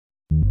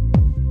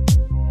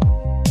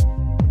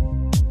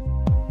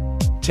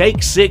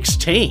Take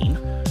 16.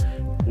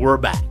 We're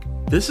back.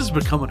 This has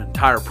become an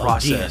entire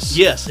process.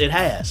 Yes, it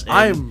has. And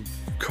I'm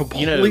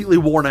completely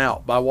worn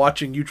out by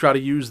watching you try to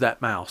use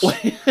that mouse.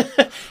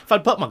 if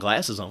I'd put my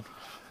glasses on,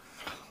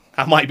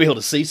 I might be able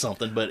to see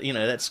something, but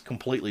that's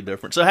completely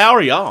different. So how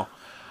are y'all?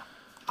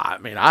 I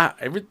mean,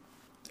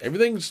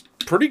 everything's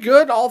pretty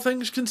good, all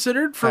things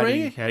considered for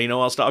me. How do you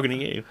know I was talking to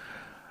you?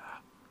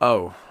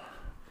 Oh.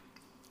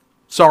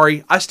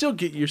 Sorry, I still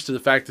get used to the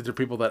fact that there are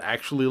people that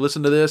actually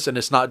listen to this, and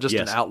it's not just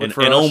an outlet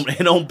for us.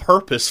 And on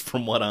purpose,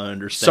 from what I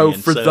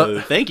understand. So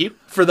thank you.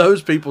 For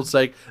those people's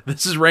sake,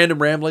 this is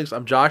Random Ramblings.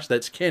 I'm Josh,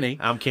 that's Kenny.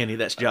 I'm Kenny,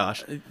 that's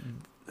Josh.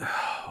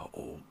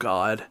 Oh,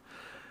 God.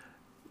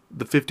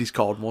 The 50s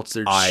called and wants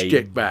their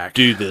stick back.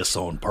 Do this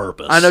on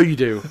purpose. I know you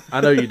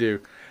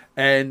do.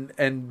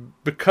 And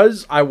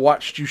because I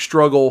watched you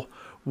struggle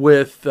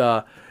with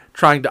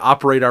trying to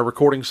operate our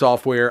recording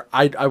software,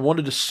 I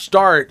wanted to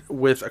start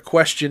with a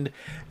question.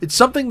 It's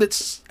something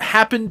that's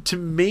happened to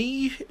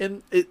me,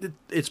 and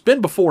it's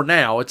been before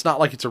now. It's not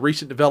like it's a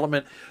recent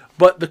development,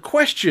 but the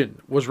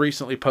question was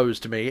recently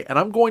posed to me, and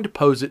I'm going to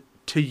pose it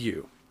to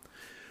you.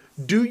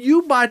 Do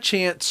you by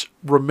chance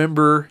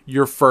remember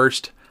your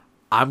first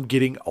 "I'm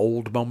getting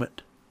old"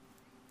 moment?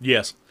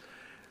 Yes.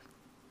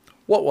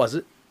 What was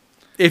it?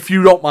 If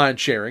you don't mind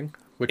sharing,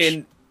 which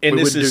and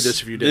we this wouldn't is, do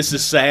this if you didn't. This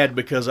is sad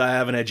because I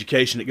have an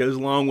education that goes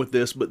along with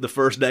this, but the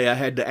first day I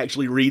had to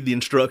actually read the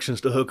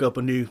instructions to hook up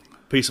a new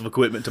piece of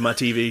equipment to my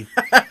TV.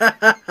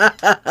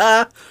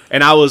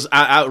 And I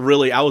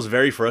was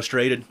very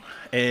frustrated.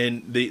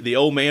 And the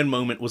old man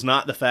moment was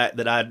not the fact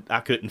that I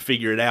couldn't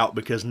figure it out,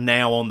 because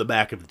now on the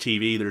back of the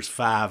TV there's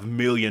 5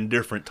 million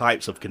different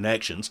types of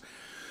connections.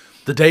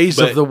 The days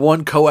of the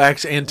one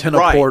coax antenna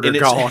port are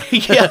gone.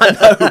 Yeah, I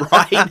know,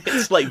 right?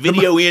 It's like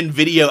video in,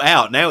 video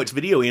out. Now it's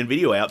video in,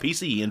 video out,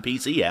 PC in,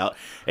 PC out,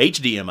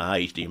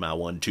 HDMI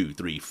 1, 2,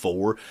 3,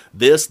 4,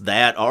 this,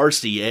 that,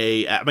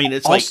 RCA. I mean,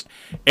 it's like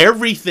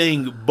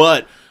everything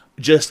but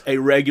just a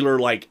regular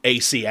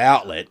AC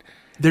outlet.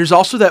 There's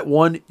also that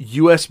one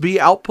USB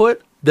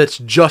output that's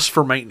just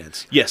for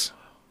maintenance. Yes.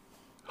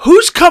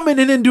 Who's coming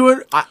in and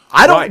doing?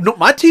 I don't know.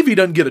 My TV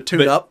doesn't get a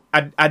tune-up.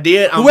 I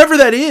did. Whoever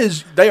that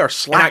is, they are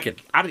slacking.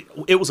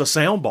 It was a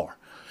sound bar,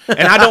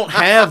 and I don't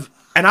have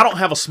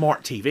a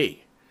smart TV,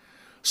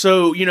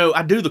 so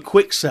I do the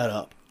quick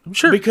setup.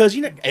 Sure. Because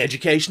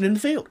education in the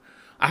field,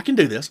 I can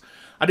do this.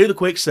 I do the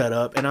quick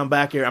setup, and I'm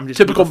back here. I'm just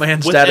typical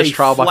man status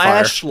trial by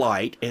fire.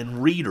 Flashlight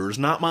and readers,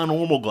 not my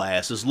normal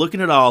glasses,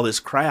 looking at all this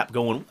crap,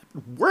 going,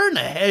 where in the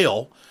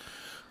hell?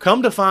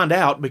 Come to find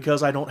out,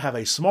 because I don't have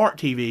a smart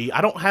TV,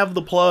 I don't have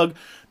the plug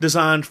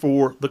designed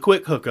for the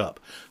quick hookup.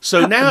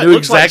 So now it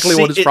looks exactly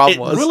what his problem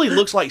was. It really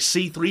looks like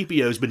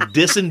C-3PO has been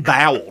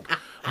disemboweled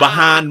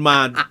behind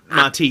my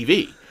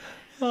TV.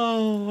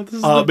 Oh, this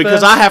is the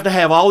because best. I have to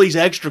have all these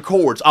extra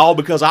cords, all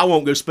because I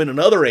won't go spend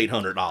another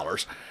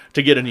 $800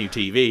 to get a new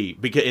TV.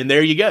 And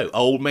there you go,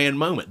 old man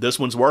moment. This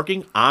one's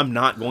working. I'm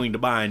not going to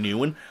buy a new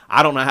one.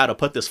 I don't know how to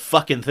put this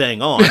fucking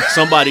thing on.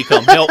 Somebody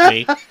come help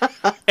me.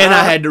 And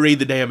I had to read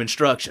the damn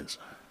instructions.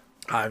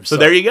 So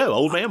there you go,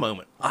 old man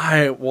moment.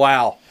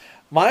 Wow.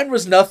 Mine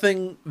was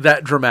nothing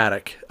that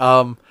dramatic.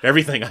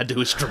 Everything I do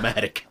is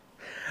dramatic.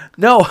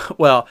 No,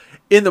 well,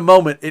 in the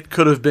moment it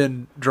could have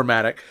been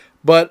dramatic.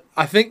 But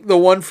I think the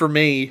one for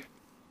me,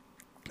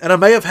 and I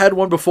may have had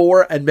one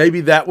before, and maybe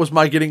that was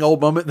my getting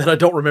old moment that I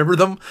don't remember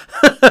them.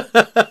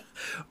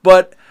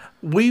 But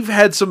we've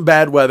had some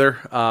bad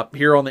weather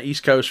here on the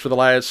East Coast for the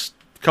last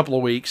couple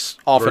of weeks,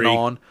 off and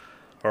on,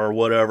 or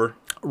whatever.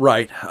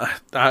 Right.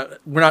 I'm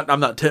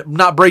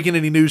not breaking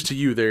any news to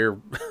you there,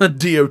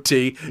 DOT.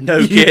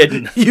 No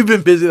kidding. You've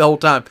been busy the whole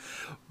time.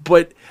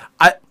 But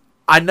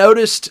I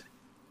noticed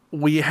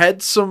we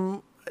had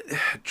some,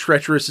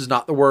 treacherous is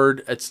not the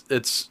word.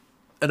 It's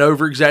an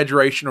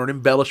over-exaggeration or an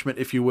embellishment,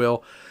 if you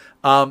will.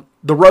 The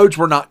roads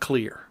were not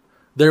clear.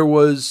 There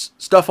was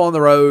stuff on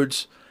the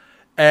roads,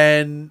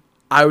 and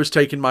I was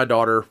taking my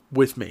daughter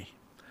with me.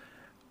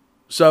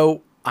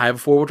 So I have a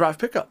four-wheel drive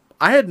pickup.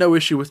 I had no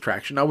issue with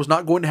traction. I was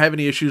not going to have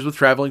any issues with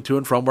traveling to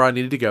and from where I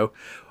needed to go.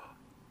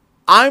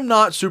 I'm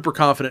not super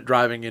confident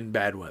driving in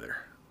bad weather,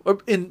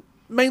 in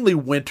mainly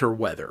winter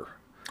weather.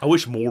 I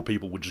wish more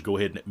people would just go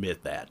ahead and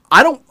admit that.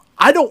 I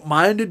don't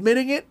mind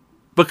admitting it,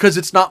 because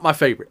it's not my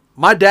favorite.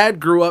 My dad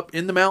grew up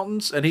in the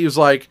mountains, and he was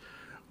like,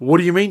 what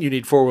do you mean you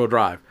need four-wheel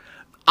drive?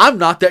 I'm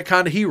not that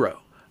kind of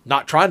hero.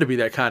 Not trying to be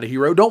that kind of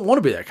hero. Don't want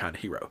to be that kind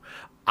of hero.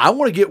 I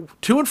want to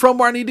get to and from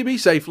where I need to be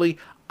safely.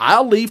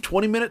 I'll leave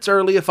 20 minutes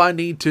early if I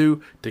need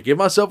to give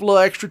myself a little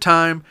extra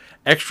time,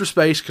 extra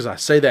space, because I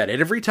say that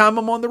every time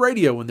I'm on the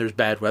radio when there's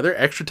bad weather.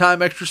 Extra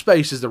time, extra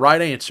space is the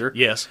right answer.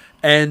 Yes.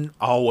 And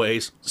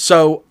always.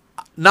 So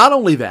not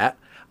only that,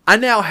 I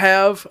now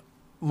have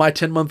my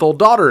 10-month-old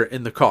daughter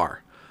in the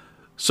car.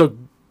 So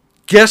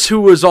guess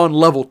who was on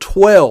level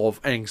 12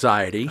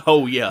 anxiety?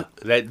 Oh, yeah.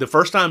 The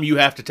first time you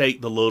have to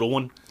take the little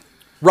one.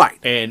 Right.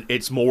 And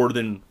it's more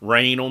than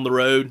rain on the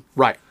road.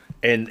 Right.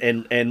 And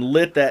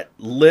let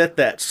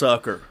that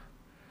sucker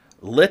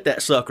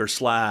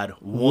slide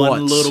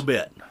one little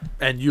bit.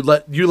 And you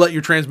let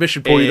your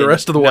transmission pull you the And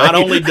rest of the way. Not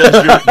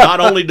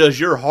only does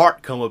your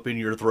heart come up in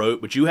your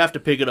throat, but you have to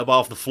pick it up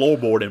off the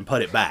floorboard and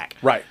put it back.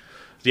 Right.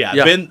 Yeah,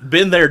 Yeah.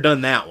 been there,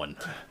 done that one.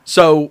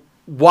 So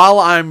while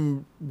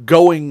I'm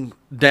going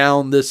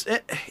down this,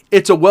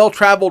 it's a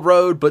well-traveled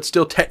road, but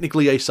still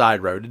technically a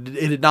side road.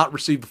 It did not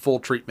receive the full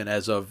treatment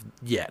as of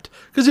yet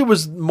because it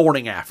was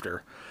morning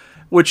after,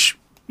 which,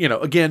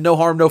 again, no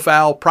harm, no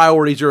foul.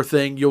 Priorities are a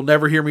thing. You'll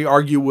never hear me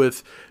argue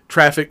with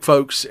traffic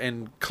folks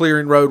and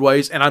clearing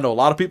roadways. And I know a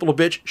lot of people will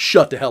bitch.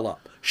 Shut the hell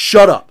up.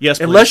 Shut up. Yes,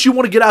 please. Unless you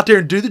want to get out there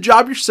and do the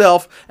job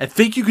yourself and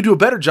think you can do a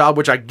better job,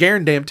 which I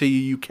guarantee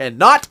you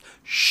cannot.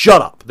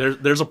 Shut up.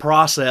 There's a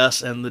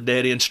process, and the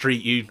dead end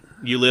street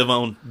you live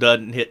on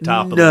doesn't hit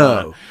top of the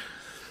line.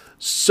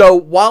 So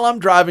while I'm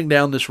driving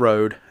down this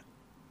road,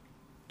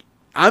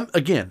 I'm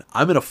in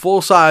a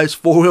full-size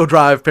 4-wheel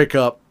drive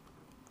pickup.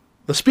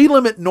 The speed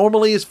limit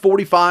normally is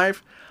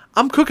 45.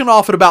 I'm cooking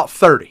off at about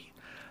 30.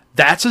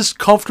 That's as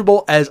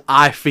comfortable as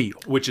I feel.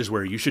 Which is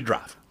where you should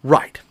drive.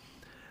 Right.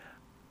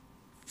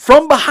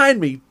 From behind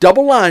me,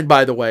 double line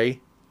by the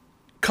way,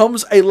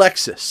 comes a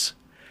Lexus.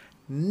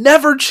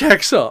 Never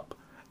checks up.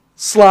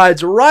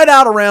 Slides right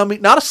out around me.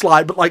 Not a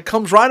slide, but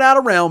comes right out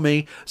around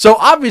me. So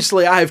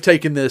obviously I have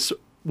taken this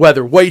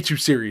weather way too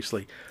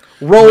seriously.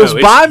 Rolls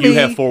by me. You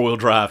have 4-wheel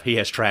drive. He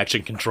has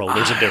traction control.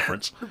 There's a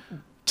difference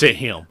to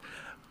him.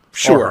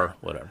 Sure. Or her,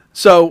 whatever.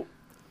 So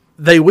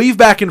they weave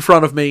back in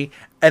front of me,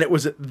 and it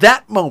was at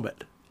that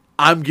moment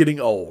I'm getting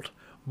old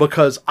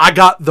because I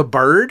got the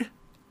bird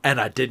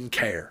and I didn't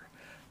care.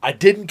 I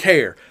didn't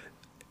care.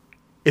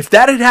 If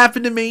that had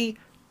happened to me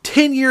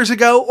 10 years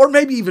ago, or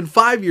maybe even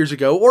 5 years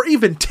ago, or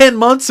even 10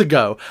 months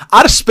ago,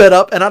 I'd have sped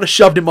up and I'd have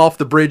shoved him off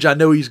the bridge I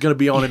know he's going to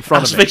be on in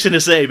front of me. I was fixing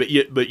to say, but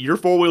your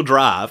 4-wheel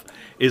drive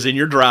is in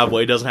your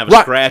driveway, doesn't have a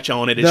Right. scratch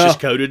on it. It's No. just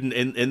coated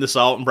in the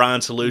salt and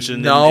brine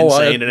solution No, and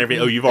sand and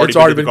everything. Oh, you've already it's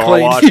already been to the been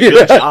car cleaned.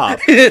 wash.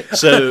 Good job.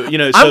 So, so I'm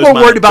is more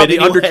mine. worried about But the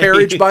anyway,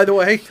 undercarriage, by the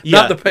way,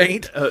 not the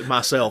paint.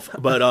 Myself.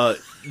 But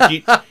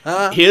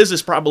his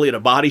is probably at a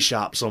body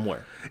shop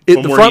somewhere. The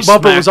from where front he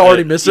bumper smacked was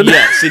already it. missing.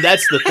 Yeah, see,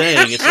 that's the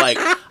thing. It's like,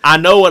 I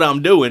know what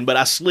I'm doing, but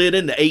I slid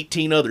into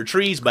 18 other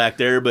trees back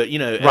there, but,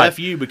 Right. F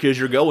you because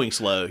you're going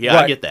slow. Yeah, I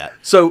Right. get that.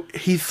 So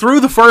he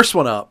threw the first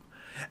one up,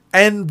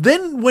 and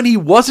then when he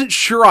wasn't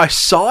sure I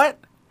saw it,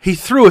 he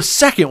threw a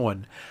second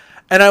one.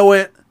 And I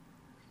went,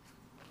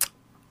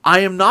 I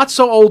am not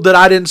so old that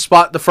I didn't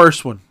spot the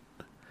first one.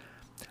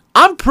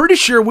 I'm pretty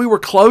sure we were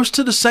close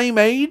to the same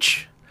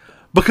age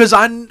because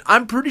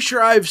I'm pretty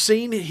sure I've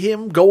seen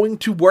him going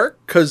to work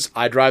because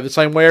I drive the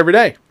same way every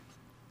day.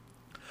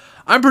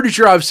 I'm pretty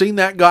sure I've seen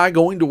that guy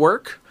going to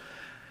work.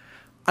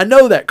 I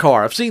know that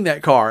car. I've seen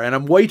that car, and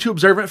I'm way too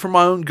observant for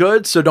my own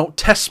good, so don't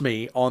test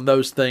me on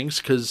those things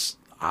because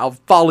I'll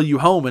follow you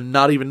home and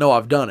not even know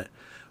I've done it.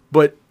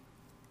 But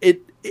it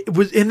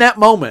was in that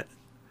moment,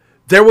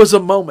 there was a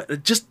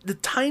moment, just the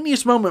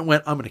tiniest moment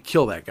when I'm going to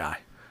kill that guy.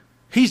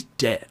 He's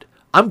dead.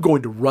 I'm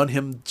going to run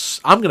him.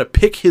 I'm going to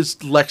pick his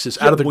Lexus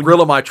out of the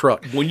grill of my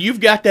truck. When you've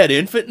got that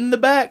infant in the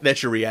back,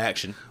 that's your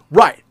reaction.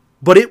 Right.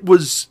 But it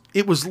was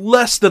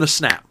less than a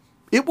snap.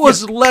 It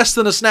was less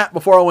than a snap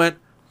before I went,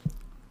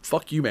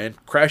 fuck you, man.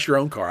 Crash your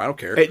own car. I don't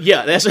care.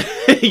 Yeah, that's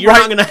you're Right.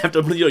 not gonna have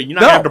to. You're not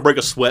gonna have to break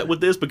a sweat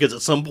with this because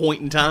at some point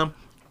in time,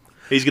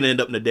 he's gonna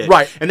end up in the ditch.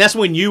 Right. And that's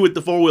when you, with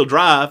the 4-wheel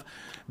drive,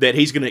 that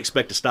he's gonna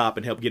expect to stop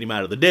and help get him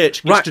out of the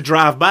ditch, gets Right. to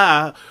drive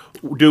by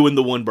doing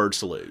the one bird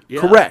salute. Yeah,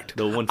 Correct.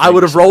 The one. I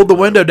would have rolled the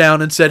window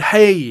down and said,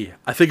 hey,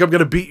 I think I'm going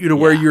to beat you to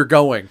where you're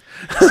going.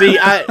 See,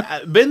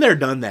 I've been there,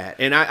 done that,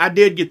 and I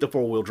did get the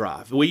 4-wheel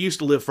drive. We used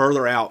to live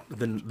further out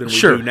than we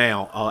Sure. do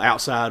now,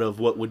 outside of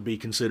what would be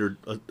considered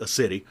a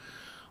city.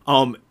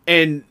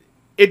 And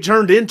it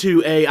turned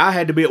into I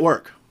had to be at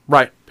work.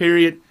 Right.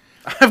 Period.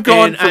 I've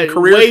gone And from I-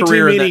 career way to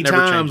career, too and many that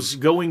never times changes.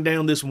 going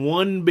down this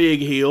one big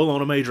hill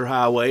on a major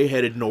highway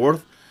headed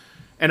north,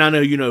 and I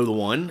know you know the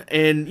one,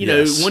 and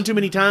Yes. know one too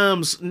many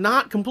times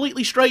not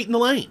completely straight in the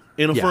lane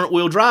in a Yeah. front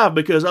wheel drive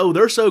because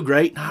they're so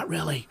great, not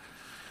really.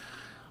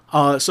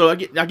 So I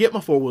get my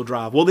 4-wheel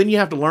drive. Well, then you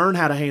have to learn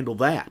how to handle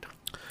that.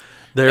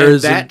 And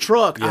that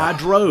truck I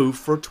drove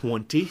for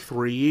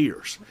 23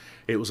 years.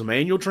 It was a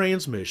manual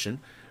transmission,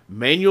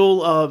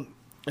 manual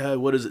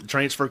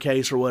transfer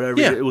case or whatever.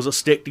 Yeah. It was a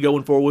stick to go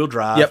in 4-wheel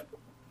drive. Yep.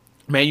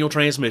 Manual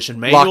transmission,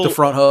 manual Lock the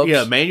front hubs.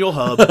 Yeah, manual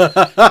hub,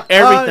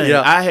 everything.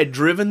 Yeah. I had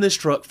driven this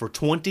truck for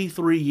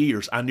 23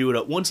 years. I knew it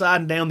up one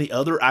side and down the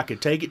other. I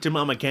could take it to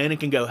my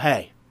mechanic and go,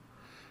 "Hey,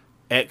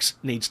 X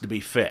needs to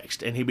be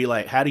fixed," and he'd be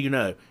like, "How do you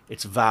know?"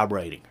 It's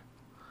vibrating.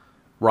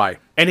 Right.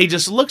 And he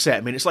just looks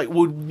at me, and it's like,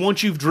 well,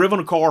 once you've driven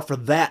a car for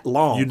that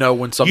long, You know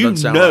when something doesn't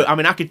sound right. I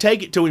mean, I could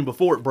take it to him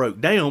before it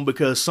broke down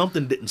because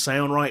something didn't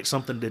sound right,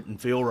 something didn't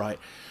feel right.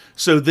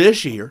 So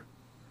this year,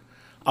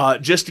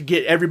 just to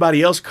get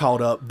everybody else caught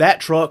up,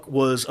 that truck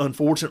was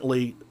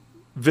unfortunately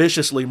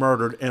viciously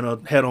murdered in a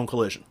head-on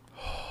collision.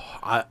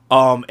 And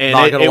not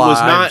gonna it lie, was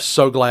I'm not.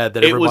 so glad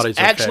that It was everybody's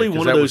actually okay,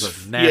 'cause one of that those.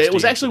 was a Yeah, it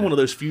was nasty actually one incident. of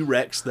those few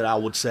wrecks that I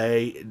would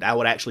say I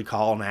would actually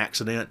call an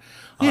accident.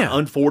 Yeah.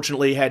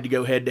 Unfortunately, had to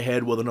go head to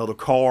head with another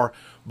car,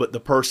 but the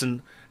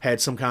person had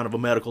some kind of a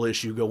medical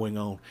issue going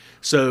on.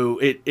 So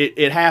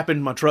it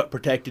happened. My truck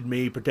protected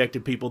me,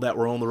 protected people that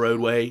were on the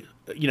roadway.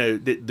 You know,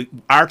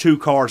 our two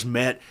cars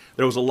met.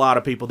 There was a lot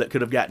of people that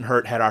could have gotten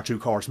hurt had our two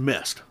cars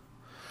missed.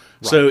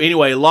 Right. So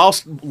anyway,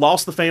 lost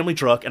the family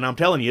truck, and I'm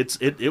telling you,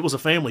 it was a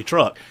family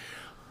truck,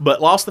 but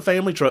lost the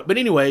family truck. But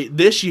anyway,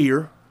 this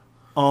year,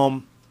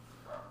 the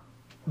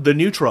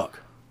new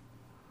truck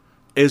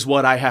is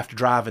what I have to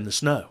drive in the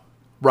snow.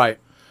 Right.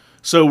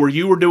 So where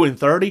you were doing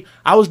 30,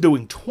 I was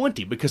doing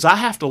 20 because I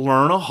have to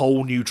learn a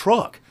whole new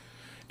truck.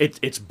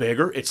 It's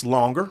bigger, it's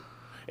longer,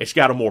 it's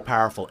got a more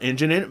powerful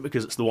engine in it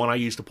because it's the one I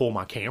use to pull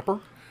my camper.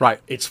 Right.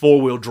 It's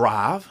 4-wheel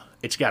drive.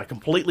 It's got a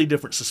completely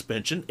different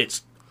suspension.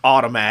 It's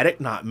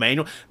automatic, not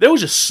manual. There was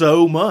just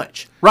so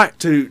much Right.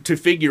 to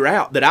figure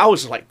out that I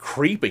was like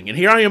creeping. And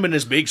here I am in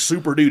this big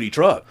Super Duty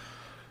truck.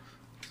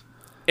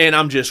 And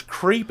I'm just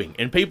creeping.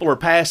 And people are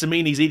passing me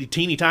in these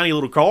teeny tiny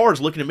little cars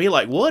looking at me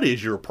like, what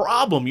is your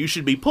problem? You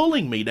should be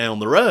pulling me down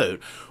the road.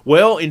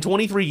 Well, in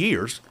 23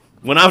 years,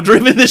 when I've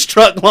driven this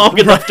truck long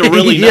enough to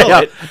really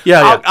know it,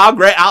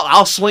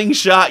 I'll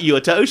slingshot you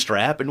a tow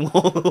strap and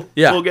we'll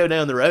go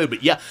down the road.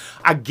 But yeah,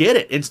 I get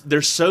it.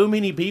 There's so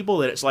many people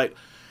that it's like,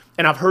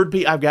 and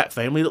I've got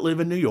family that live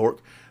in New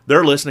York.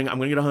 They're listening. I'm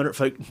going to get 100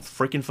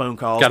 freaking phone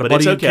calls. Got a but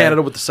buddy it's okay. in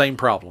Canada with the same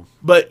problem.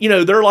 But,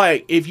 they're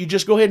like, if you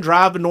just go ahead and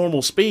drive the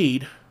normal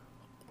speed,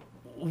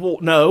 well,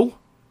 no.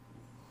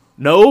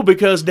 No,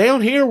 because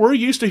down here we're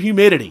used to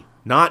humidity,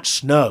 not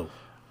snow.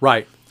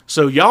 Right.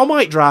 So y'all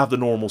might drive the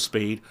normal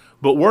speed,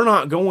 but we're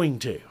not going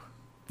to.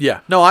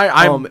 Yeah. No,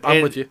 I'm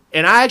with you.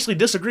 And I actually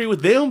disagree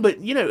with them, but,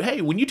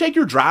 hey, when you take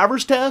your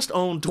driver's test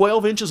on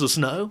 12 inches of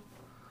snow,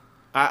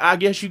 I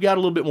guess you got a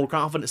little bit more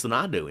confidence than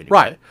I do anyway.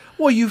 Right.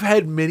 Well, you've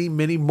had many,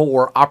 many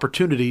more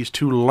opportunities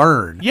to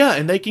learn. Yeah,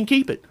 and they can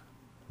keep it.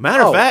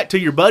 Matter of fact, to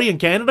your buddy in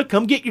Canada,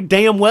 come get your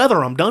damn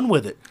weather. I'm done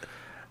with it.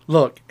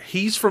 Look,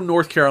 he's from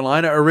North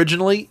Carolina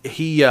originally.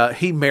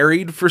 He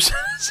married for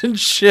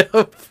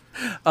citizenship.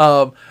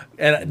 And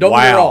don't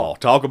get me wrong.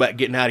 Talk about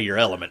getting out of your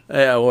element.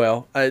 Yeah,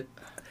 well,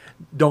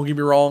 don't get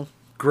me wrong.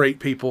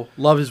 Great people.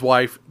 Love his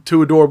wife.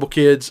 2 adorable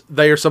kids.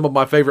 They are some of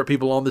my favorite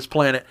people on this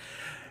planet.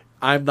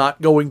 I'm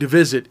not going to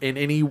visit in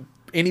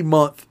any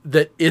month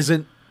that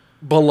isn't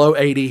below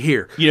 80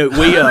 here.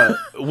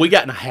 We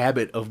got in a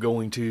habit of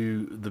going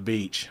to the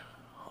beach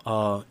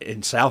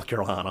in South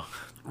Carolina.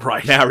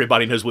 Right now,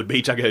 everybody knows what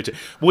beach I go to.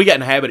 We got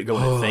in a habit of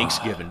going to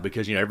Thanksgiving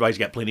because everybody's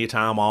got plenty of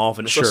time off,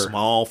 and it's a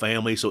small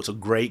family, so it's a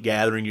great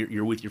gathering.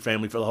 You're with your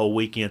family for the whole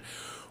weekend.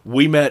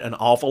 We met an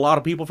awful lot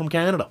of people from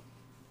Canada,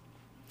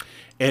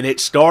 and it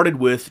started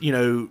with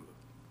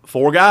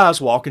 4 guys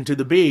walking to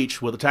the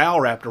beach with a towel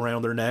wrapped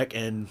around their neck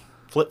and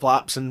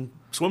flip-flops and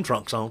swim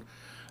trunks on.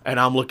 And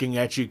I'm looking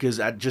at you because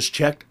I just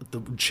checked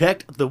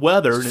the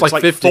weather, and it's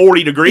like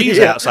 40 degrees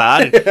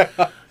outside.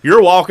 And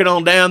you're walking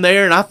on down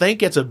there, and I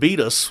think it's a bead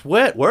of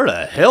sweat. Where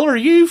the hell are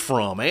you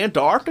from?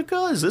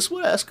 Antarctica? Is this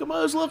what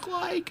Eskimos look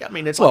like? I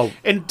mean,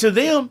 and to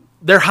them,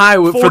 their high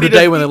for the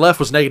day when they left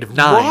was -9.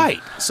 Right.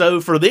 So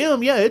for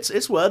them,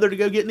 it's weather to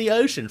go get in the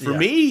ocean. For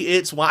me,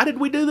 it's why did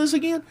we do this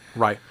again?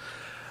 Right.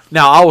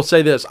 Now, I will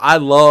say this. I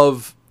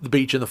love the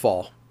beach in the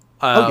fall.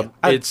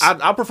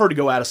 I prefer to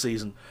go out of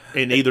season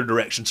in either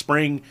direction,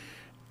 spring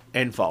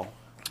and fall.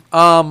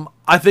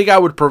 I think I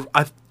would.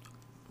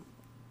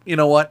 You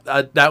know what?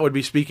 That would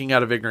be speaking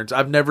out of ignorance.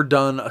 I've never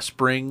done a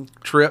spring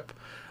trip.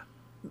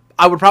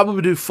 I would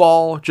probably do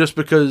fall just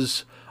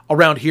because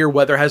around here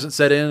weather hasn't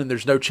set in and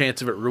there's no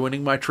chance of it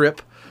ruining my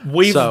trip.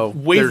 We've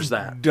there's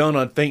that. Done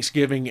a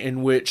Thanksgiving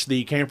in which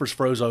the campers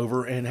froze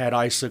over and had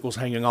icicles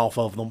hanging off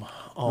of them.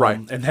 Right.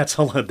 And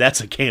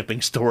that's a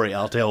camping story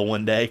I'll tell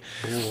one day.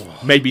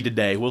 Maybe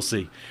today. We'll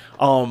see.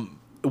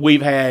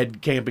 We've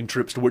had camping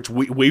trips to which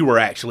we were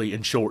actually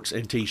in shorts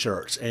and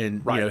T-shirts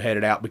and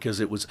headed out because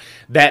it was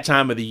that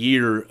time of the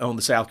year on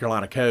the South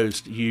Carolina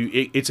coast.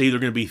 It's either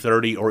going to be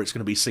 30 or it's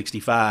going to be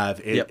 65.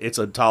 It's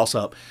a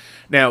toss-up.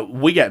 Now,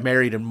 we got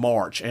married in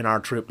March, and our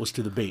trip was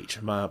to the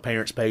beach. My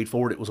parents paid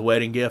for it. It was a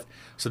wedding gift,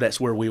 so that's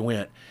where we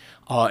went.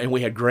 And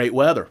we had great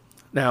weather.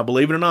 Now,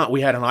 believe it or not,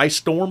 we had an ice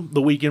storm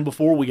the weekend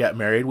before we got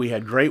married. We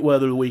had great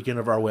weather the weekend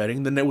of our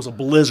wedding. Then there was a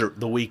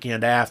blizzard the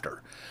weekend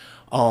after.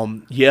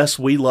 Yes,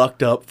 we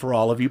lucked up for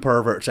all of you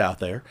perverts out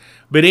there.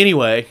 But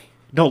anyway,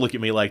 don't look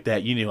at me like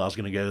that. You knew I was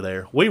going to go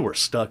there. We were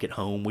stuck at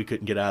home. We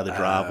couldn't get out of the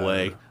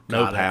driveway.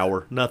 No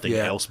power. Nothing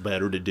else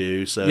better to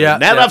do. So now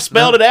that I've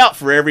spelled it out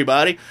for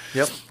everybody.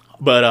 Yep.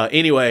 But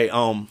anyway,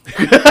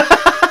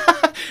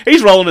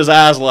 he's rolling his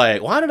eyes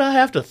like, why did I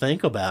have to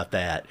think about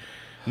that?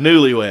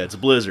 Newlyweds,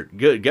 blizzard,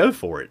 good, go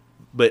for it.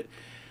 But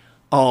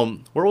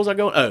where was I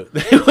going? Oh,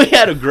 we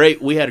had a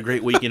great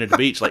weekend at the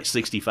beach, like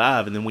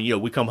 65, and then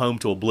we come home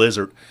to a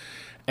blizzard,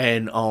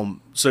 and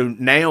so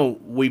now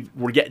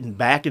we're getting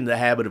back into the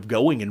habit of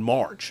going in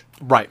March.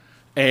 Right.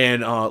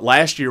 And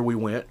last year we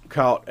went,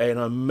 caught an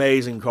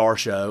amazing car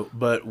show,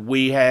 but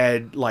we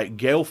had like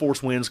gale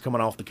force winds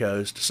coming off the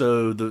coast,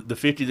 so the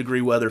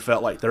 50-degree weather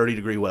felt like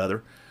 30-degree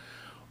weather.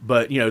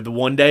 But the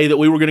one day that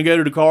we were going to go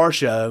to the car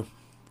show,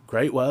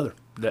 great weather,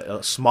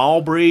 a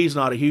small breeze,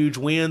 not a huge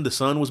wind. The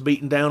sun was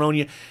beating down on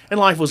you, and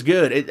life was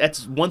good.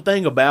 That's one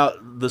thing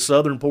about the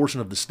southern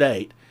portion of the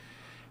state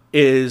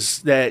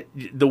is that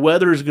the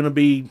weather is going to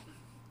be,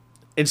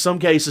 in some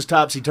cases,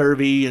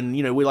 topsy-turvy, and,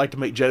 we like to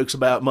make jokes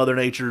about Mother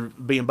Nature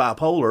being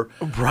bipolar.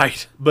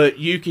 Right. But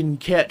you can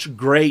catch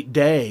great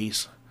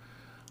days.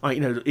 Like,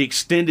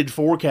 extended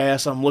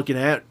forecasts I'm looking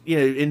at,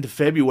 into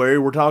February,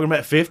 we're talking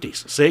about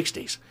 50s,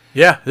 60s.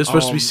 Yeah, it's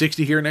supposed to be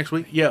 60 here next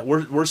week. Yeah,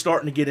 we're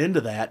starting to get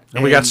into that.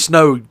 And we got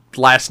snow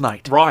last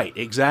night. Right,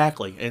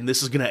 exactly. And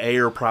this is going to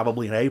air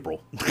probably in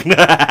April.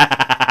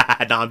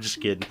 No, I'm just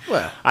kidding.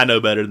 Well, I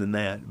know better than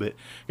that, but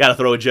got to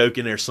throw a joke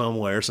in there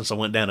somewhere since I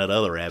went down that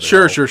other rabbit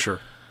hole. Sure.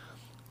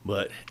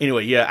 But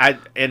anyway, yeah,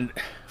 and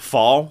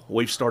fall,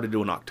 we've started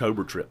doing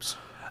October trips.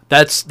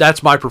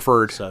 That's my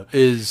preferred. So,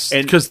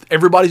 because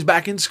everybody's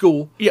back in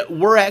school. Yeah,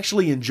 we're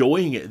actually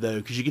enjoying it though,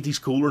 because you get these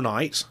cooler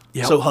nights.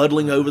 Yep. So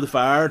huddling over the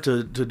fire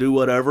to do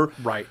whatever,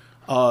 Right.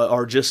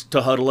 Or just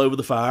to huddle over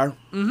the fire,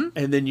 and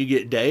then you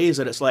get days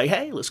that it's like,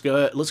 hey, let's go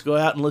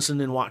out and listen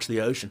and watch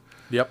the ocean.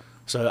 Yep.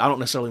 So I don't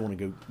necessarily want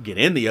to go get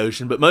in the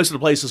ocean, but most of the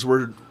places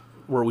where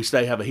we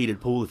stay have a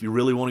heated pool if you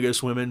really want to go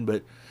swimming.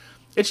 But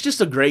it's just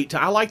a great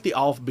time. I like the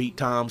offbeat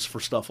times for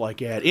stuff like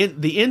that.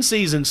 In the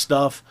in-season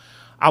stuff,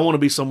 I want to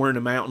be somewhere in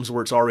the mountains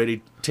where it's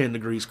already 10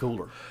 degrees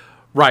cooler.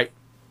 Right.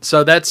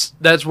 So that's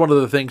one of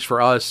the things for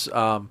us.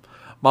 My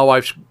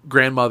wife's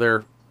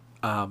grandmother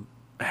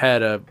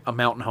had a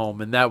mountain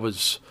home, and that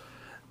was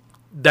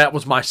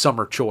my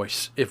summer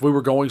choice. If we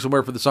were going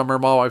somewhere for the summer,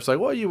 my wife's like,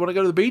 well, you want to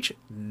go to the beach?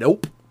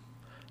 Nope.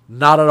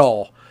 Not at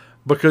all.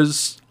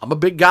 Because I'm a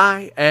big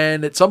guy,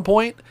 and at some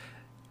point,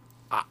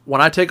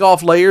 when I take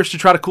off layers to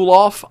try to cool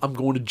off, I'm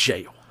going to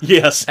jail.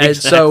 Yes, and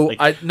exactly.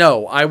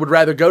 so I would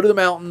rather go to the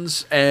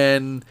mountains,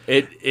 and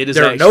it is.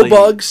 There are no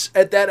bugs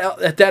at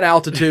that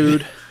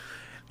altitude.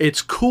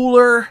 It's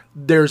cooler.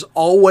 There's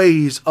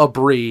always a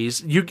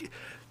breeze. And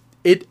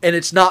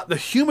it's not the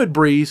humid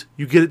breeze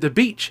you get at the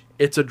beach.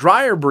 It's a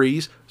drier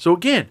breeze. So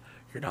again,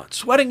 you're not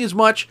sweating as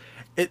much.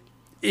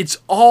 It's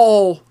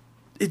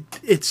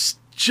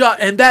just,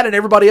 and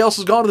everybody else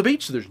has gone to the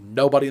beach, so there's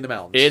nobody in the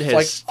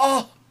mountains.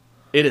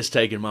 It has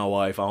taken my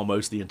wife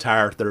almost the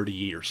entire 30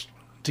 years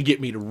to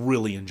get me to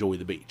really enjoy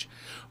the beach.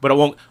 But I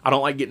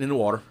don't like getting in the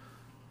water.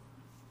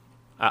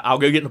 I'll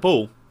go get in the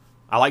pool.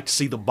 I like to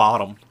see the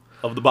bottom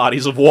of the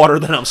bodies of water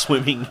that I'm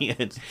swimming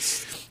in.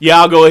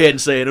 Yeah, I'll go ahead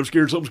and say it. I'm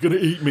scared something's going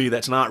to eat me.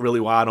 That's not really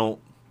why I don't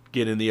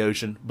get in the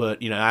ocean.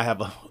 But, I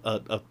have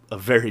a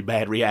very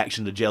bad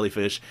reaction to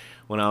jellyfish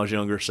when I was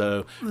younger.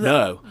 So,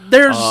 no.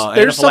 There's something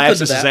to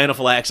anaphylaxis that. is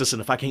anaphylaxis,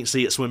 and if I can't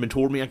see it swimming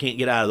toward me, I can't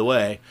get out of the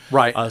way.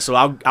 Right. So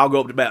I'll go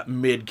up to about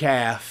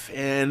mid-calf,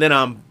 and then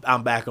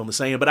I'm back on the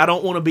sand. But I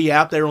don't want to be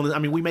out there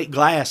we make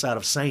glass out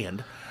of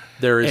sand.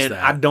 There is and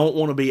that. I don't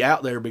want to be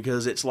out there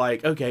because it's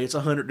like, okay, it's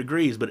 100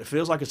 degrees, but it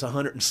feels like it's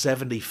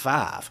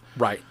 175.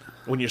 Right.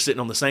 When you're sitting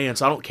on the sand,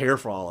 so I don't care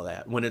for all of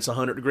that. When it's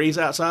 100 degrees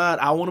outside,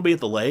 I want to be at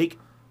the lake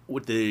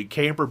with the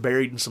camper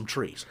buried in some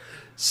trees.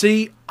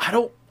 See, I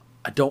don't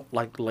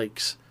like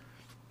lakes.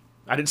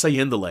 I didn't say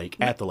in the lake,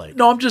 at the lake.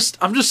 No, I'm just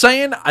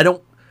saying I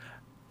don't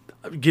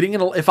getting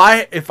in. If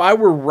I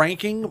were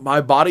ranking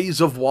my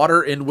bodies of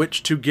water in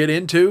which to get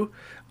into,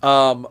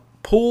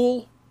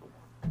 pool,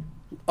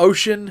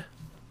 ocean,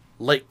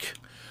 lake,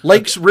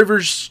 lakes,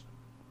 rivers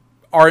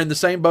are in the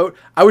same boat.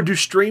 I would do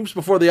streams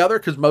before the other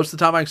because most of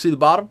the time I can see the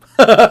bottom.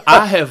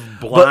 I have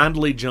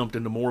blindly jumped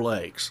into more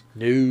lakes.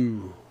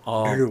 No.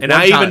 And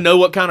I even know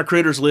what kind of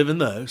critters live in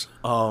those.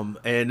 And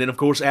then, of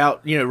course,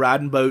 out,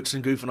 riding boats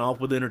and goofing off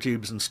with inner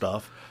tubes and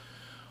stuff.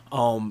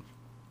 I'm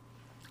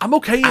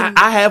okay.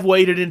 I have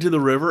waded into the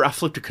river. I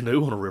flipped a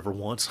canoe on a river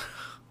once.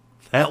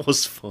 That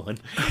was fun.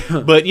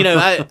 But,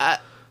 I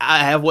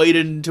have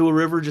waded into a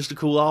river just to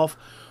cool off.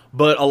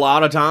 But a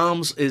lot of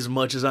times, as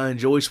much as I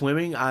enjoy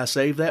swimming, I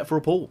save that for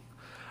a pool.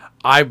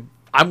 I'm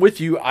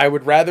with you. I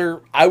would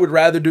rather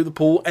do the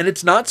pool, and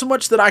it's not so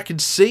much that I can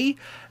see;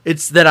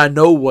 it's that I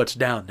know what's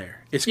down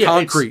there. It's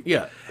concrete.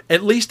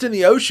 At least in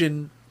the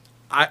ocean,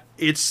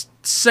 it's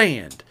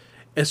sand,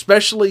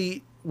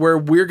 especially where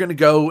we're going to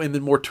go in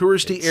the more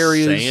touristy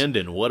areas. Sand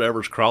and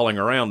whatever's crawling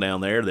around down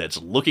there that's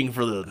looking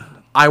for the.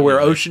 I wear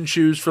ocean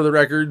shoes for the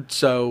record,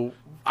 so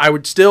I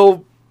would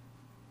still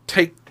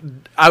take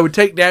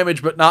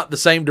damage, but not the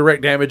same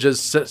direct damage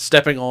as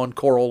stepping on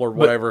coral or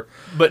whatever.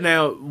 But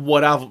now,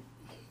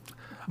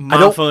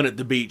 my fun at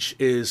the beach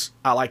is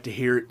I like to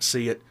hear it,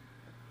 see it.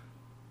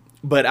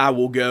 But I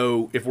will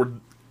go if we're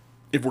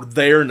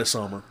there in the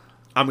summer.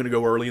 I'm going to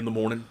go early in the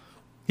morning.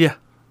 Yeah,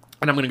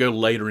 and I'm going to go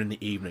later in the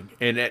evening,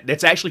 and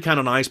that's actually kind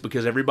of nice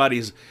because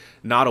everybody's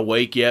not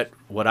awake yet.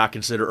 What I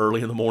consider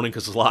early in the morning,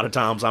 because a lot of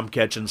times I'm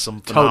catching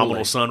some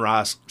phenomenal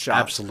sunrise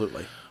shots.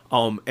 Absolutely.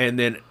 And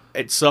then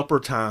at supper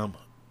time,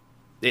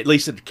 at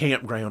least at the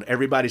campground,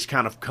 everybody's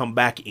kind of come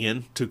back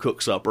in to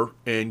cook supper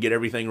and get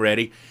everything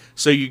ready.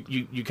 So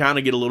you kind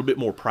of get a little bit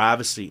more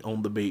privacy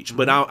on the beach.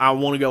 But I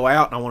want to go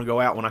out, and I want to go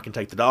out when I can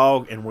take the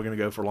dog, and we're going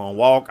to go for a long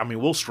walk. I mean,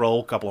 we'll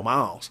stroll a couple of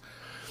miles.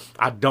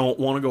 I don't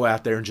want to go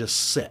out there and just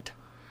sit.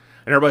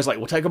 And everybody's like,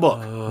 well, take a book.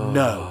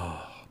 No.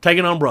 Take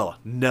an umbrella.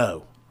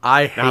 No.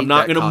 I hate I'm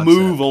not that going to concept.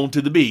 move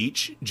onto the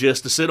beach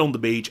just to sit on the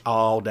beach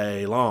all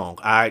day long.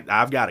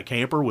 I've got a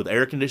camper with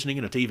air conditioning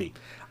and a TV.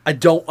 I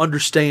don't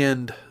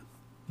understand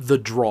the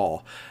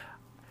draw.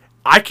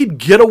 I could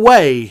get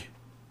away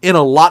in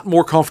a lot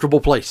more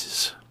comfortable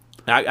places.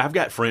 I've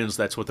got friends,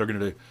 that's what they're going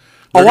to do.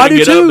 Oh, I do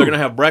get too. Up, they're going to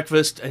have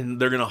breakfast, and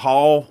they're going to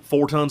haul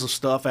 4 tons of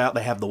stuff out.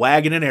 They have the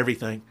wagon and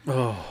everything.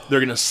 Oh. They're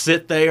going to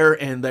sit there,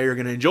 and they're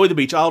going to enjoy the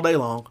beach all day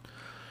long.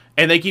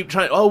 And they keep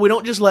trying, we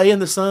don't just lay in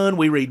the sun.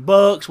 We read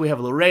books. We have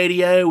a little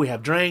radio. We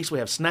have drinks. We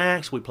have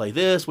play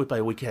this. We play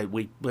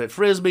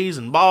Frisbees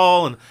and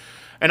ball.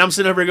 And I'm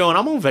sitting over here going,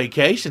 I'm on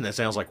vacation. That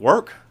sounds like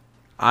work.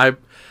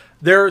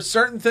 There are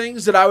certain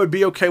things that I would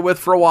be okay with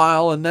for a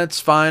while, and that's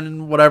fine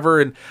and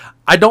whatever. And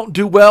I don't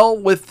do well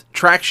with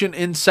traction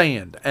in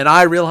sand. And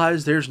I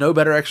realize there's no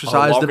better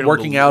exercise than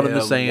working out in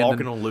the sand.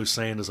 Walking on loose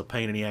sand is a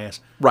pain in the ass.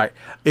 Right.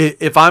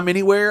 If I'm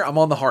anywhere, I'm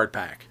on the hard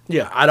pack.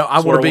 Yeah.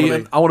 I want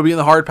to be in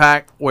the hard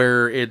pack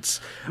where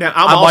it's now.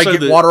 I might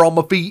get water on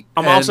my feet.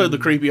 I'm also the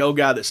creepy old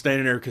guy that's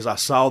standing there because I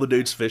saw the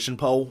dude's fishing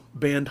pole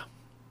bend.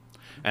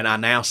 And I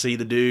now see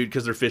the dude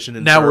because they're fishing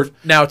in the surf.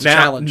 Now it's a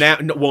challenge.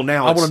 I'm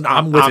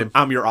with him.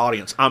 I'm your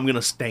audience. I'm going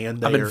to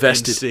stand there I'm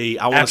invested. and see.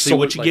 I want to see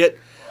what you get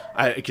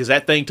because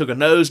that thing took a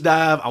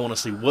nosedive. I want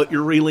to see what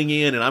you're reeling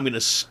in, and I'm going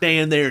to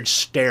stand there and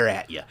stare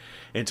at you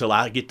until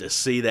I get to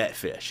see that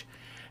fish.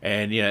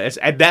 And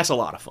that's a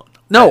lot of fun.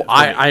 No,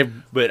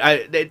 but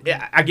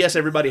I guess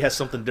everybody has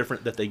something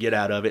different that they get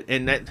out of it,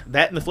 and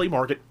that in the flea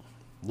market.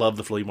 Love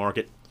the flea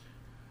market.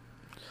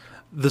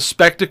 The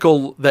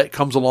spectacle that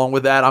comes along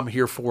with that, I'm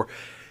here for.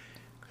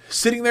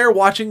 Sitting there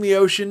watching the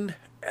ocean,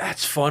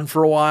 that's fun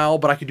for a while,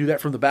 but I can do that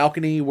from the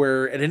balcony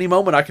where at any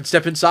moment I can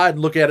step inside and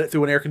look at it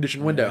through an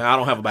air-conditioned window. I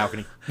don't have a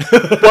balcony.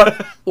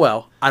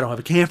 Well, I don't have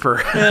a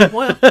camper.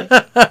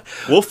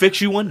 We'll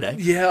fix you one day.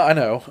 Yeah, I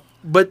know.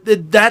 But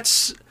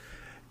that's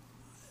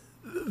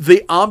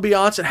the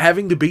ambiance and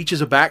having the beach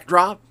as a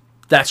backdrop,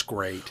 that's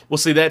great. Well,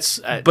 see, that's...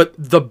 but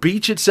the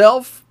beach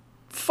itself,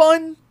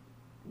 fun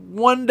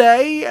one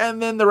day,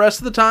 and then the rest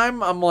of the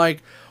time I'm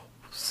like,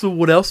 so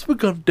what else we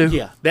gonna do?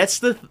 Yeah,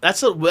 that's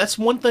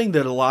one thing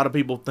that a lot of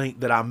people think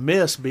that I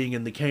miss being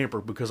in the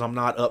camper because I'm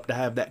not up to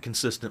have that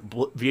consistent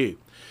view.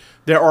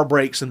 There are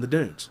breaks in the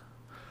dunes.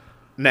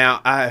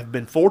 Now, I have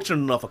been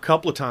fortunate enough a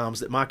couple of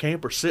times that my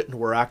camper's sitting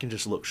where I can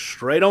just look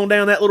straight on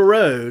down that little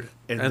road,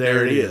 and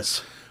there it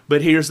is.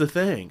 But here's the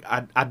thing.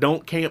 I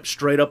don't camp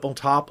straight up on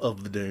top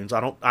of the dunes.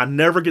 I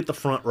never get the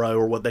front row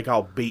or what they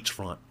call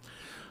beachfront.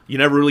 You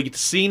never really get to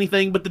see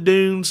anything but the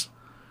dunes,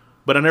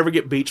 but I never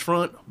get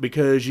beachfront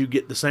because you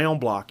get the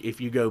sound block.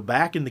 If you go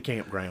back in the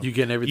campground, you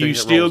get everything. You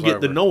still get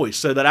the noise,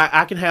 so that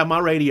I can have my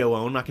radio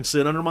on. I can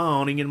sit under my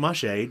awning in my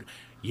shade.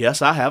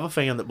 Yes, I have a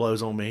fan that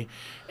blows on me,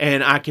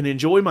 and I can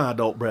enjoy my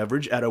adult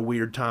beverage at a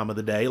weird time of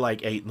the day,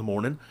 like 8 in the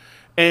morning,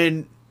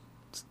 and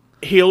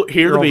hear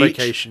the beach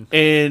vacation.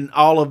 And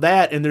all of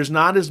that. And there's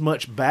not as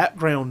much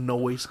background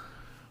noise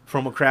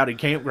from a crowded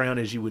campground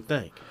as you would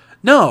think.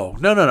 No.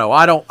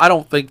 I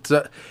don't think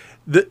that.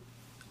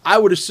 I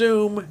would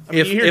assume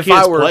if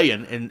I were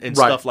playing and right.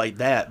 Stuff like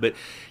that, but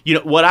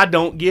what I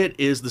don't get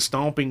is the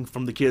stomping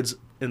from the kids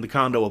in the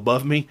condo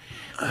above me,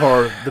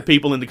 or the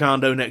people in the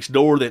condo next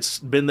door that's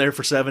been there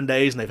for 7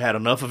 days and they've had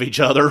enough of each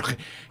other.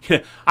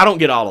 I don't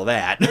get all of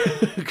that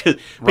because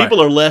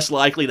people are less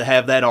likely to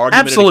have that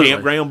argument Absolutely. in a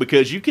campground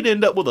because you could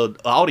end up with an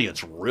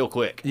audience real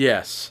quick.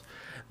 Yes,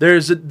 there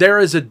is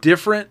a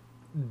different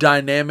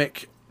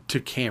dynamic to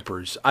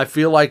campers. I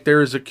feel like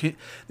there's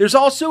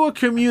also a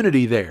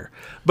community there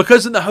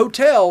because in the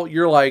hotel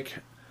you're like,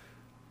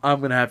 I'm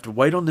going to have to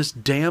wait on this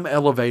damn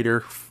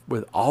elevator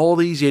with all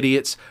these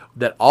idiots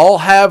that all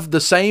have the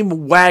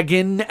same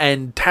wagon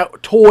and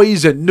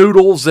toys and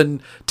noodles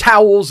and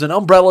towels and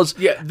umbrellas.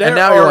 Yeah,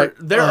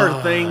 there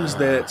are things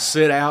that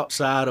sit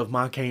outside of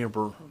my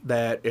camper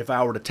that if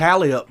I were to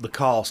tally up the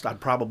cost,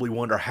 I'd probably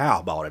wonder how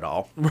I bought it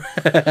all.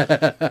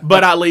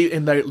 But I leave,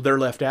 and they're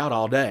left out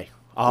all day,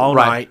 all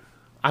night.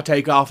 I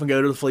take off and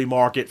go to the flea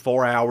market,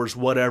 4 hours,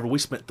 whatever. We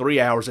spent 3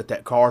 hours at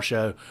that car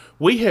show.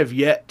 We have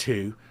yet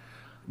to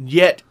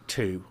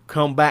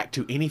come back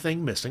to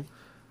anything missing.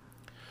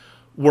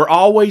 We're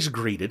always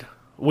greeted.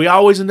 We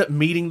always end up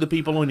meeting the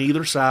people on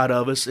either side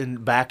of us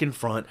and back in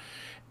front.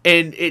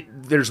 And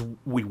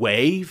we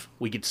wave,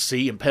 we get to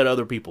see and pet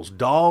other people's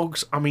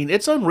dogs. I mean,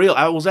 it's unreal.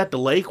 I was at the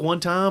lake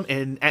one time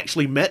and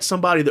actually met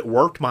somebody that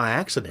worked my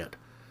accident.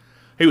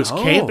 He was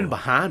camping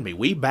behind me.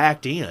 We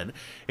backed in,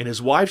 and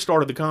his wife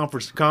started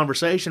the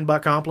conversation by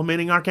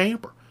complimenting our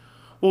camper.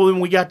 Well, then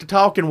we got to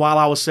talking while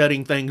I was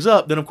setting things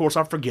up. Then, of course,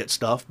 I forget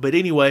stuff. But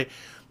anyway,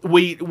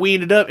 we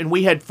ended up, and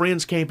we had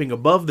friends camping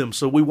above them,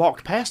 so we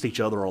walked past each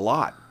other a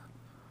lot.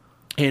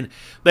 And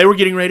they were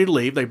getting ready to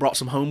leave. They brought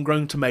some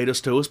homegrown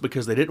tomatoes to us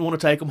because they didn't want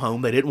to take them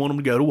home. They didn't want them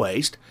to go to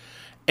waste.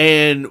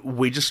 And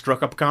we just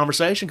struck up a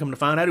conversation. Come to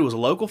find out, he was a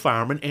local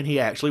fireman, and he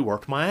actually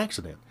worked my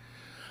accident.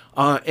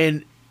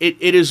 And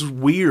it is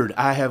weird.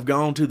 I have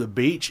gone to the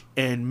beach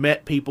and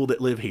met people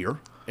that live here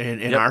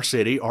in our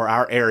city, or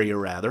our area,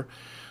 rather.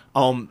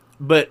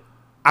 But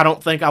I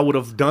don't think I would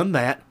have done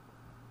that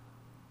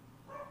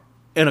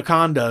in a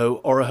condo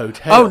or a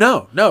hotel.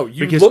 Oh, no.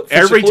 You because look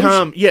for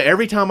seclusion.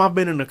 every time I've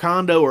been in a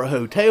condo or a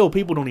hotel,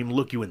 people don't even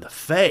look you in the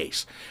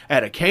face.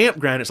 At a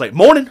campground, it's like,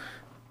 morning.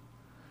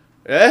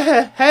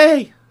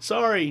 Hey,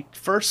 sorry,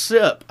 first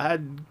sip. I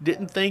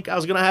didn't think I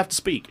was going to have to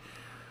speak.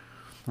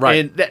 Right.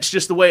 And that's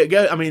just the way it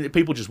goes. I mean,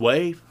 people just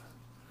wave.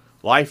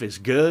 Life is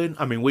good.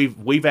 I mean,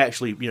 we've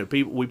actually,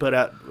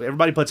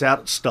 everybody puts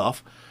out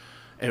stuff,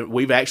 and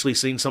we've actually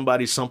seen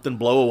something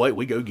blow away.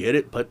 We go get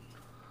it, put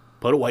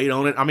a weight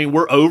on it. I mean,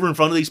 we're over in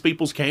front of these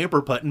people's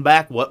camper, putting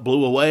back what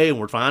blew away, and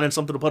we're finding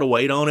something to put a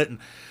weight on it, and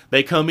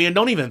they come in,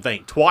 don't even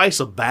think twice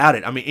about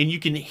it. I mean, and you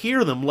can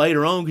hear them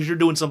later on because you're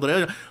doing something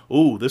else.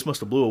 Ooh, this must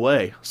have blew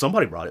away.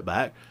 Somebody brought it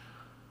back.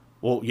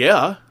 Well,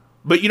 yeah,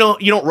 but you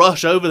don't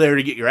rush over there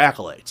to get your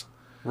accolades.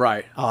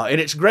 Right.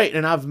 And it's great,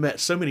 and I've met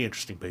so many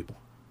interesting people.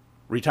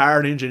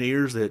 Retired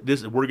engineers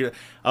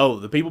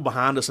the people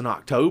behind us in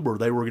October,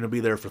 they were gonna be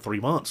there for 3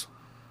 months.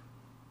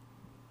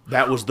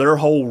 That was their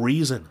whole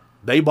reason.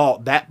 They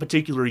bought that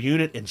particular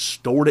unit and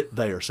stored it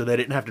there so they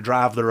didn't have to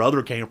drive their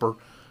other camper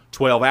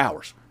 12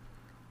 hours.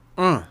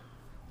 I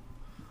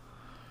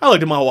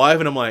looked at my wife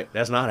and I'm like,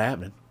 that's not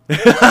happening.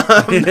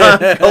 I'm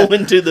not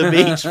going to the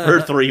beach for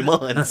 3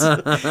 months.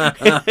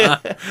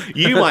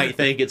 You might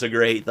think it's a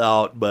great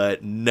thought,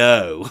 but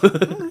no,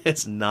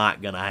 it's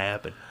not going to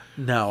happen.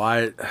 No,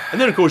 And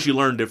then, of course, you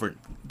learn different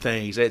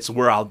things. It's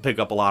where I'll pick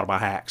up a lot of my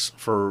hacks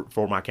for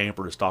my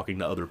camper, is talking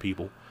to other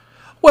people.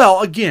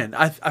 Well, again,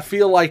 I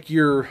feel like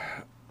you're,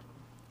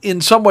 in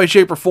some way,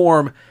 shape, or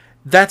form,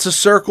 that's a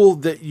circle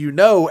that you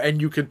know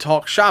and you can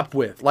talk shop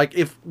with. Like,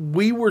 if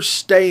we were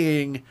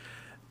staying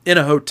in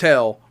a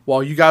hotel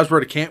while you guys were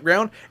at a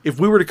campground, if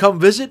we were to come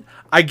visit,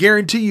 I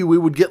guarantee you we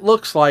would get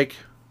looks like,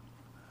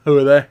 who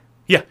are they?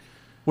 Yeah.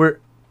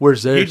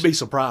 Where's theirs? You'd be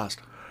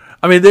surprised.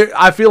 I mean,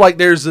 I feel like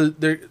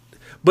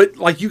but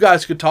like you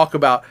guys could talk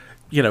about,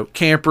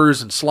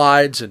 campers and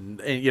slides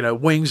and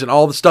wings and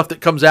all the stuff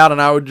that comes out,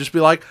 and I would just be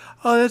like,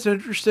 oh, that's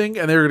interesting.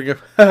 And they're going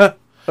to go,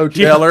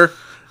 hoteler,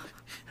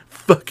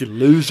 fucking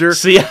loser.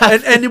 See,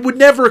 and it would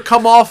never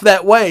come off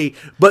that way,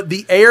 but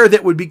the air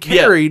that would be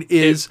carried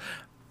is,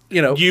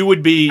 you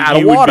would be out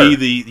of water.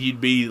 You'd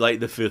be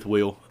like the fifth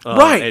wheel,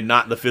 right, and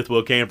not the fifth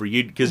wheel camper.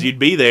 Because you'd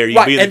be there, you'd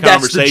right, be in and the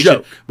conversation,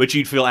 that's the joke. But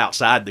you'd feel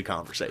outside the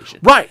conversation,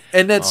 right?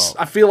 And that's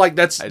I feel like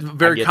that's a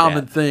very get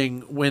common that.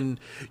 thing when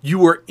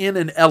you are in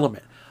an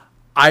element.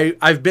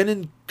 I've been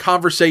in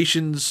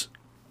conversations,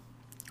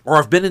 or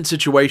I've been in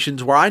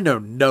situations where I know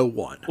no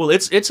one. Well,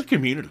 it's a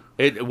community.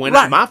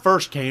 Right. My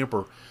first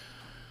camper,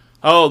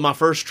 my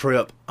first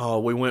trip,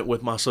 we went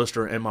with my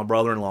sister and my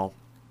brother-in-law.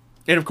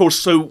 And, of course,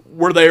 so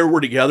we're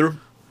together.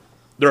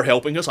 They're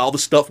helping us. All the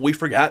stuff we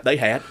forgot, they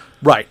had.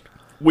 Right.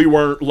 We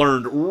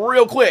learned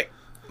real quick.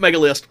 Make a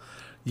list.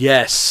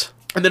 Yes.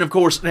 And then, of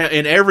course,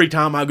 and every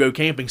time I go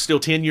camping, still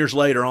 10 years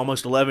later,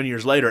 almost 11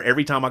 years later,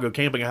 every time I go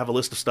camping, I have a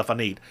list of stuff I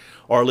need,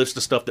 or a list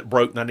of stuff that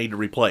broke and I need to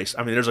replace.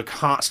 I mean, there's a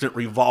constant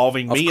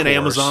revolving. Me and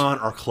Amazon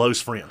are close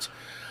friends.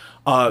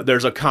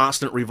 There's a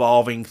constant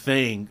revolving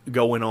thing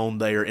going on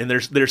there. And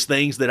there's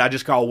things that I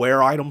just call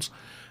wear items.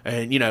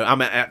 And,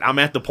 I'm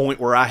at the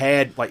point where I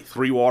had like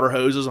 3 water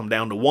hoses. I'm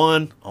down to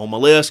 1 on my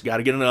list. Got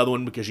to get another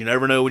one because you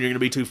never know when you're going to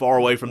be too far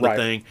away from the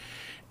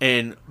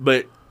thing.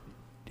 But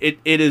it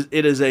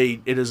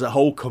is a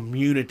whole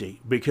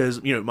community,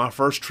 because, my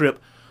first trip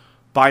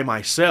by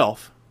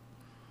myself,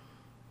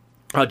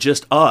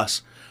 just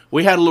us,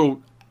 we had a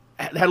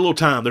little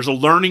time. There's a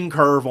learning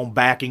curve on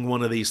backing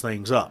one of these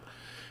things up.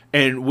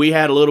 And we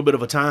had a little bit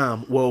of a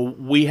time. Well,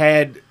 we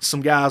had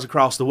some guys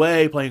across the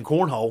way playing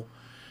cornhole,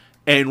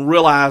 and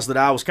realized that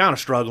I was kind of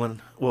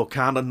struggling. Well,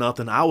 kind of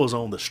nothing. I was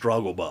on the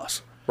struggle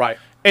bus. Right.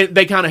 And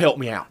they kind of helped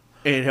me out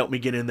and helped me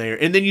get in there.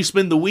 And then you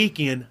spend the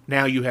weekend,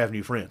 now you have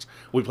new friends.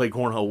 We played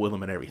cornhole with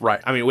them and everything.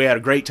 Right. I mean, we had a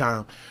great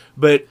time.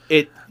 But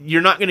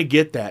you're not going to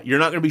get that. You're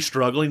not going to be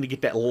struggling to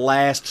get that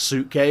last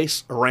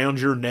suitcase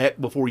around your neck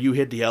before you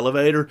hit the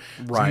elevator.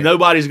 Right. So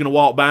nobody's going to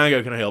walk by and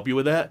go, can I help you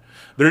with that?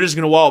 They're just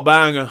going to walk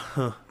by and go,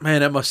 huh. Man,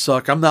 that must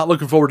suck. I'm not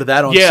looking forward to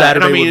that on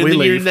Saturday and I mean, when we and then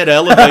leave. you're in that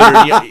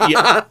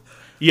elevator.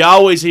 You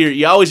always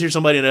hear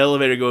somebody in the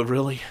elevator go,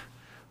 really?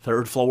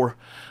 3rd floor?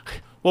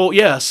 Well,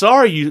 yeah,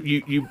 sorry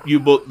you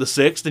booked the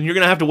 6th, and you're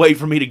going to have to wait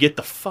for me to get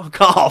the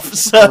fuck off.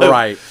 So,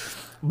 right.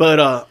 But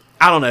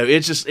I don't know.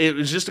 It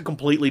was just a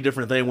completely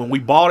different thing. When we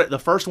bought it, the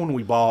first one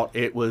we bought,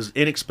 it was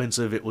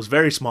inexpensive. It was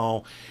very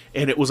small,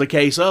 and it was a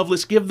case of,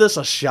 let's give this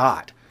a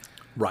shot.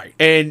 Right.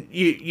 And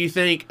you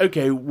think,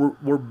 okay,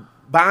 we're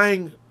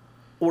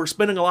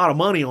spending a lot of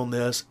money on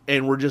this,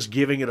 and we're just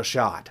giving it a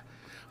shot.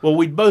 Well,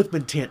 we'd both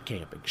been tent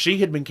camping. She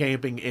had been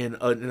camping in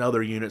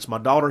other units. My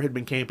daughter had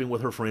been camping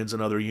with her friends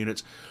in other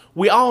units.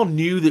 We all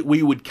knew that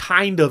we would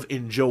kind of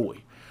enjoy.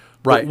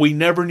 Right. But we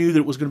never knew that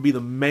it was going to be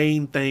the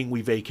main thing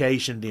we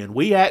vacationed in.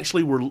 We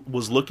actually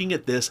was looking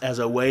at this as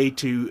a way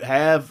to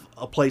have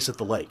a place at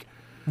the lake.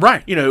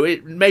 Right. You know,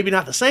 maybe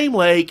not the same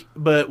lake,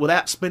 but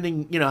without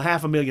spending,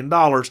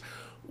 $500,000,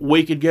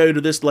 we could go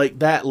to this lake,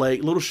 that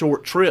lake, little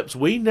short trips.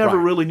 We never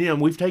really knew them.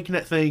 We've taken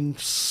that thing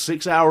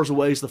 6 hours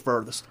away is the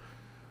furthest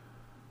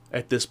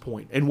at this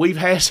point. And we've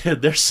had,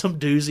 there's some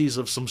doozies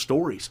of some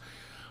stories.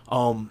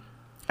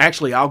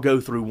 Actually, I'll go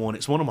through one.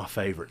 It's one of my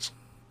favorites.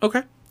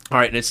 Okay. All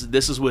right, and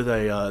this was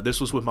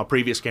with my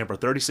previous camper,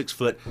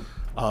 36-foot,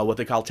 what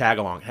they call tag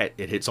along.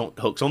 It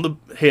hooks on the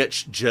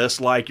hitch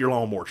just like your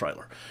lawnmower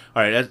trailer.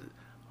 All right,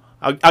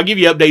 I'll give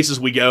you updates as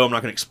we go. I'm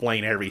not going to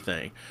explain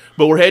everything,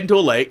 but we're heading to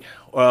a lake.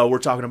 We're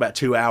talking about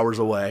 2 hours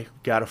away.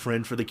 Got a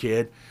friend for the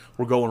kid.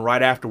 We're going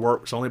right after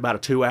work. It's only about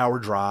a 2-hour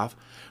drive.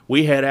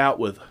 We head out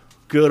with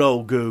good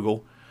old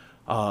Google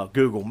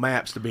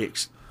Maps to be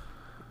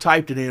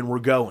typed it in. We're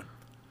going.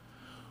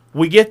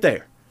 We get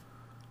there.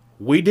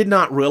 We did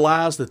not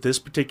realize that this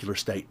particular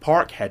state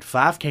park had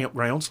 5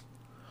 campgrounds,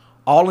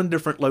 all in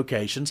different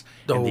locations,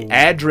 and the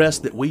address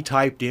that we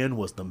typed in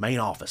was the main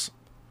office.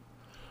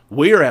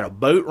 We are at a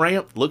boat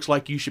ramp. Looks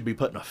like you should be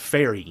putting a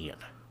ferry in.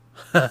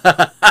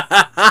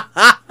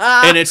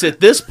 And it's at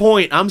this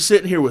point, I'm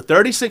sitting here with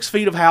 36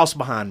 feet of house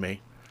behind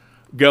me,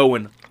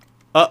 going,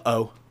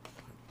 uh-oh.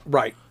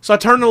 Right. So I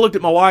turned and looked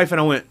at my wife,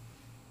 and I went,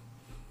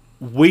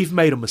 we've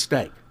made a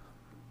mistake.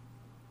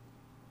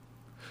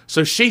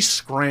 So she's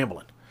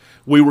scrambling.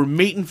 We were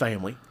meeting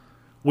family.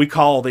 We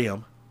call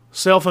them.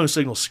 Cell phone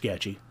signal's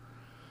sketchy.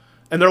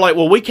 And they're like,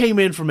 well, we came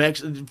in from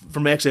X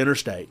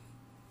interstate.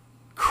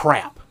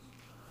 Crap.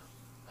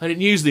 I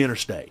didn't use the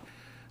interstate.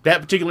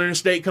 That particular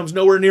interstate comes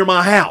nowhere near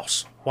my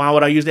house. Why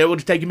would I use that? It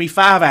would have taken me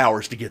 5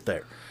 hours to get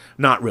there.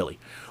 Not really.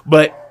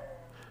 But,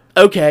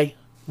 okay.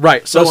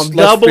 Right. So I'm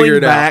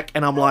doubling back,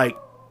 and I'm like,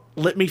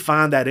 let me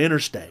find that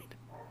interstate.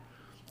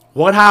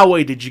 What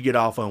highway did you get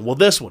off on? Well,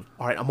 this one.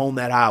 All right, I'm on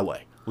that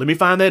highway. Let me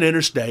find that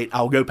interstate.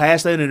 I'll go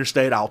past that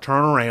interstate. I'll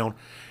turn around.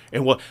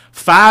 And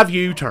 5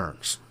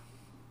 U-turns.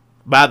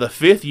 By the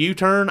 5th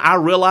U-turn, I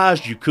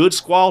realized you could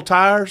squall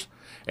tires,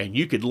 and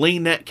you could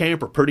lean that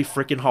camper pretty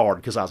freaking hard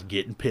because I was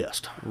getting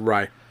pissed.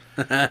 Right.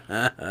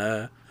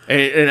 And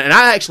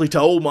I actually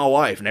told my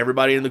wife and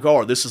everybody in the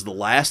car, this is the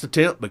last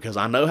attempt because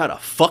I know how to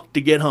fuck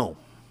to get home.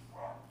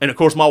 And, of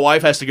course, my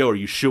wife has to go, are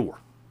you sure?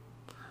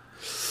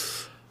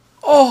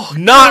 Oh,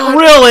 not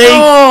really.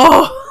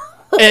 Oh.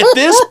 At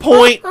this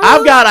point,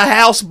 I've got a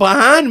house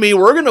behind me.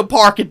 We're going to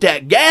park at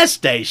that gas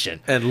station.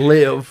 And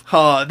live.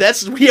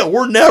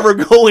 We're never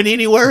going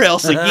anywhere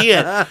else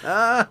again.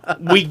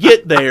 We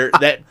get there.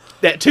 That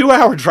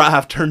 2-hour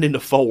drive turned into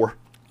 4.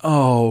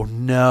 Oh,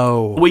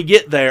 no. We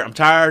get there. I'm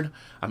tired.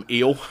 I'm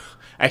ill.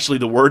 Actually,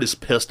 the word is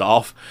pissed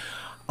off.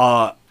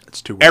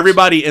 It's 2 words.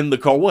 Everybody in the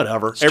car,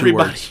 whatever. It's 2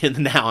 words.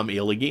 Now I'm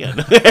ill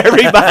again.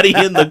 Everybody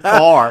in the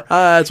car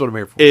that's what I'm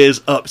here for. is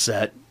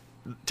upset.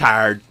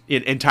 Tired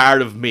and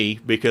tired of me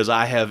because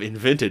I have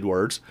invented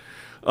words.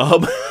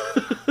 I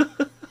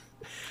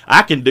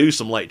can do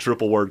some like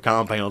triple word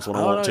compounds when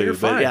I want to,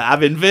 but yeah,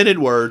 I've invented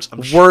words.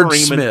 I'm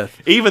Wordsmith.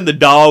 Even the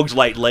dog's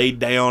like laid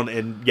down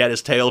and got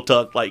his tail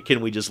tucked. Like,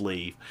 can we just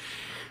leave?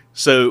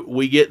 So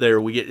we get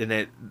there. We get in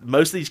that.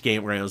 Most of these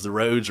campgrounds, the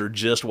roads are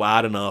just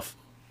wide enough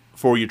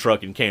for your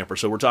truck and camper.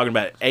 So we're talking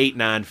about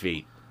 8-9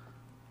 feet.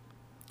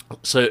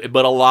 So,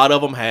 but a lot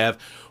of them have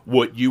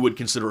what you would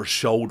consider a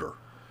shoulder.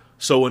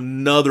 So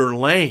another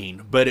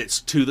lane, but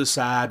it's to the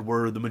side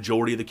where the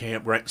majority of the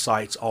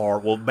campsites are,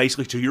 well,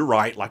 basically to your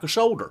right, like a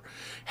shoulder.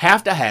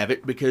 Have to have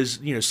it because,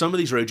 some of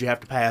these roads you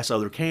have to pass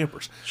other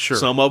campers. Sure.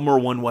 Some of them are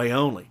one way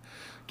only.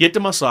 Get to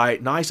my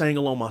site, nice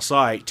angle on my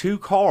site, 2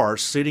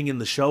 cars sitting in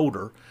the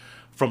shoulder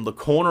from the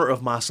corner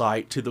of my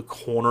site to the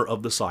corner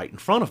of the site in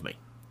front of me.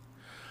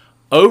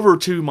 Over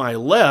to my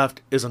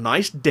left is a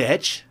nice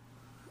ditch,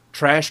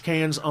 trash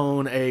cans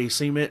on a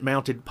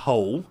cement-mounted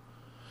pole,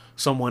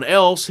 someone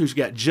else who's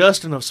got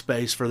just enough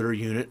space for their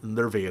unit and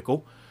their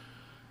vehicle.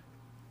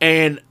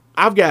 And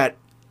I've got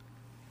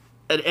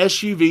an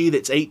SUV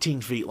that's 18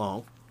 feet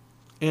long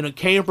and a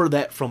camper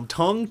that from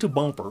tongue to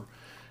bumper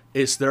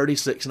is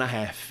 36 and a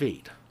half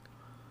feet.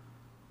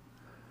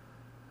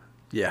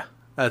 Yeah,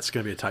 that's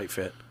going to be a tight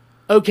fit.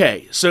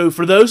 Okay, so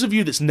for those of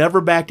you that's never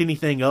backed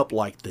anything up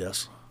like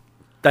this,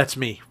 that's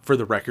me, for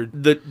the record.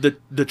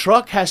 The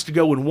truck has to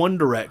go in one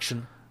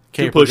direction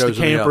Camper to push the goes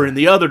in the camper other. in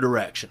the other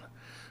direction.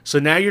 So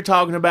now you're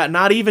talking about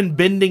not even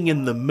bending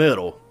in the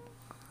middle.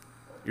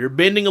 You're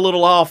bending a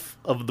little off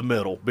of the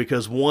middle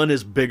because one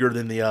is bigger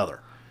than the other.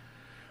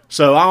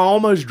 So I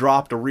almost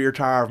dropped a rear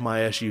tire of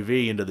my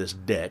SUV into this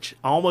ditch.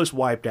 I almost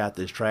wiped out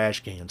this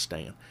trash can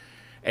stand.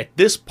 At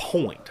this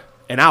point,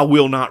 and I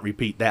will not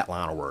repeat that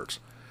line of words,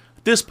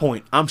 at this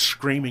point, I'm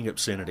screaming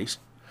obscenities.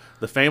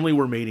 The family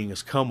we're meeting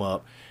has come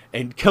up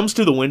and comes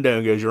to the window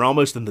and goes, "You're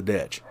almost in the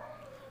ditch."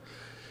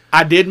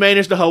 I did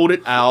manage to hold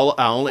it.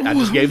 I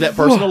just gave that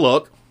person a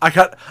look.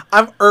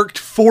 I'm irked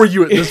for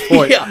you at this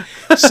point. Yeah.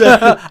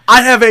 So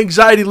I have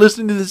anxiety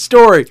listening to this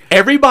story.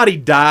 everybody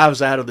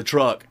dives out of the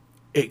truck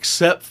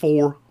except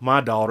for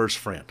my daughter's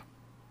friend.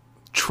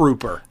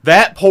 Trooper.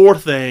 That poor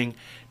thing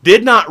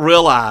did not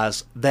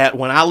realize that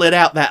when I let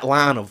out that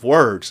line of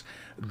words,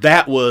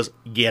 that was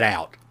get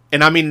out.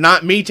 And I mean,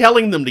 not me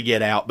telling them to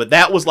get out, but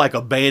that was like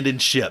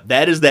abandoned ship.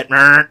 That is that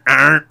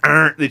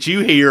that you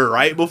hear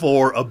right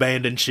before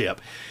abandoned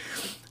ship.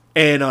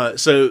 And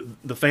so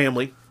the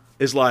family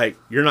is like,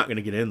 you're not going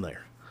to get in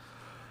there.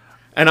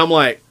 And I'm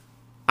like,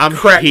 I'm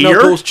Crack here.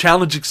 Knuckles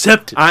challenge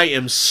accepted. I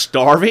am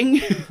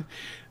starving.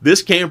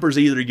 This camper's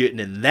either getting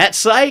in that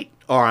site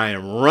or I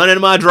am running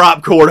my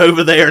drop cord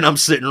over there and I'm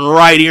sitting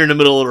right here in the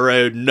middle of the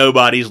road.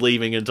 Nobody's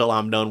leaving until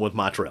I'm done with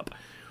my trip.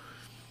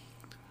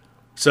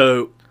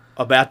 So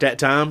about that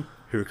time,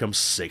 here comes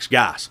 6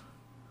 guys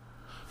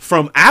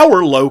from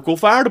our local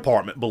fire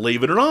department,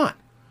 believe it or not.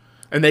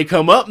 And they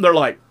come up and they're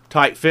like,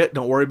 tight fit,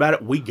 don't worry about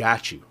it. We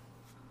got you.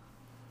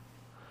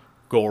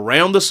 Go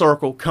around the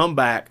circle, come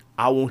back.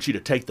 I want you to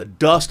take the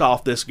dust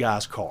off this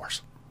guy's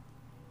cars.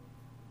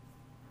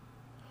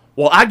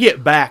 Well, I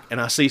get back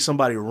and I see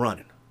somebody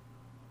running.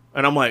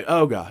 And I'm like,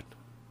 oh God,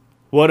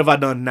 what have I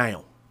done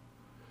now?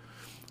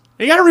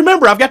 And you got to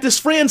remember, I've got this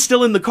friend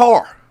still in the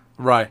car.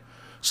 Right.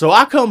 So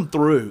I come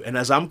through, and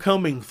as I'm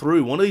coming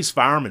through, one of these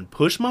firemen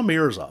pushed my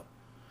mirrors up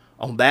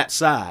on that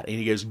side, and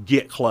he goes,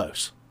 get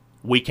close.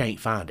 We can't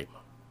find him.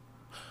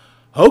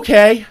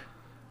 Okay.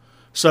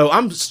 So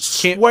I'm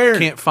swearing.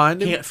 Can't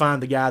find him? Can't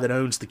find the guy that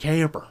owns the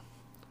camper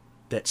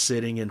that's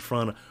sitting in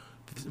front of.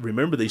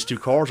 Remember, these 2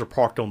 cars are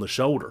parked on the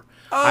shoulder.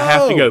 I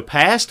have to go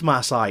past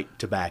my site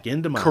to back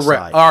into my Correct.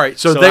 site. All right,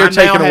 so I they're now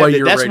taking have away the-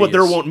 your That's what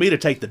they're radius. wanting me to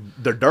take the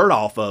dirt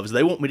off of. Is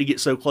they want me to get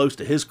so close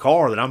to his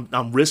car that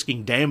I'm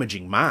risking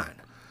damaging mine.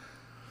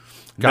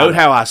 Note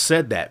how I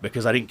said that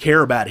because I didn't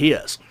care about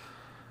his.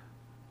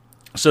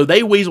 So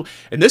they weasel,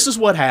 and this is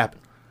what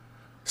happened.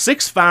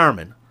 6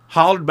 firemen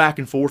hollered back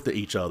and forth to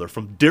each other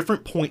from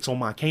different points on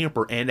my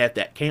camper and at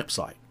that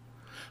campsite.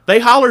 They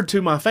hollered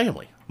to my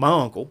family,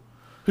 my uncle,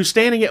 who's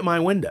standing at my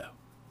window.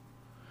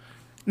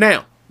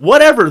 Now,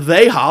 whatever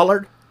they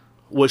hollered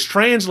was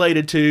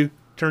translated to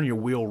turn your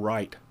wheel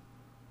right,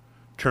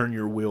 turn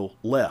your wheel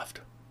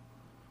left,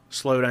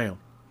 slow down,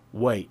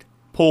 wait,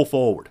 pull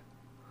forward.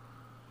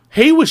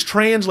 He was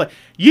translating.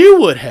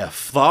 You would have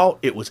thought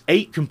it was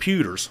 8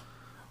 computers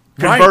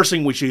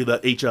conversing with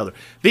each other.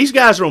 These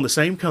guys are on the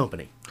same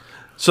company.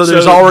 So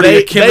there's already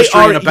a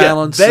chemistry and a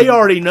balance. They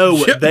already know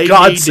what they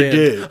need to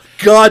do.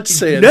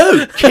 Godsend.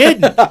 No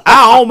kidding.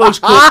 I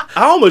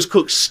almost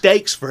cooked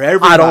steaks for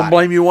everybody. I don't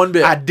blame you one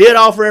bit. I did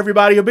offer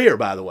everybody a beer,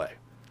 by the way.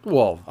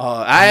 Well,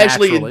 I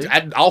naturally.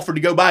 offered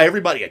to go buy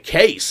everybody a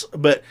case,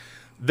 but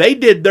they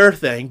did their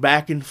thing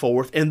back and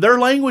forth, and their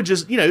language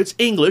is, it's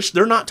English.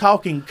 They're not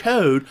talking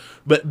code,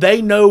 but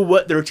they know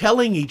what they're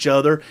telling each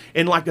other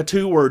in like a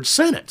 2-word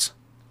sentence.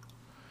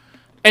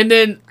 And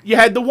then you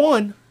had the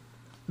one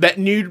that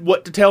knew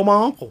what to tell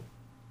my uncle.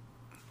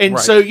 And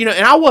Right. so, and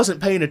I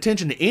wasn't paying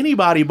attention to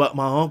anybody but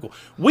my uncle.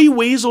 We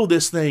weasel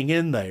this thing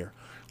in there.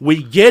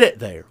 We get it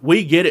there.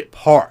 We get it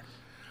parked.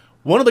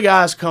 One of the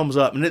guys comes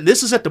up, and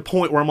this is at the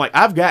point where I'm like,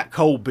 I've got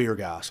cold beer,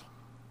 guys.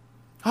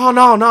 Oh,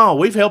 no,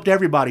 we've helped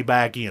everybody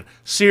back in.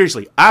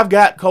 Seriously, I've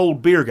got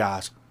cold beer,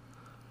 guys.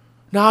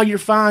 No, you're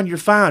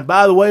fine.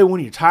 By the way,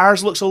 when your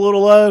tires looks a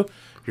little low,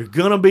 you're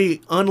going to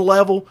be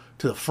unlevel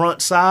to the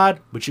front side,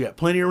 but you got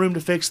plenty of room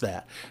to fix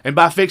that. And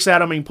by fix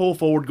that, I mean pull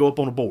forward, go up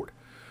on a board,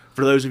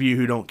 for those of you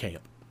who don't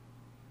camp.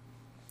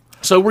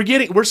 So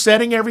we're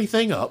setting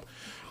everything up.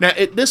 Now,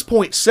 at this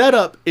point,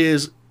 setup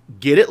is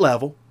get it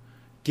level,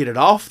 get it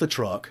off the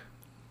truck,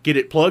 get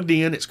it plugged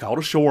in. It's called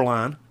a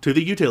shoreline to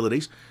the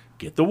utilities.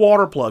 Get the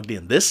water plugged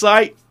in. This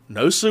site,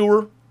 no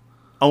sewer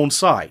on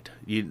site.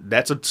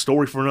 That's a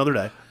story for another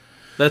day.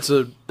 That's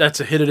a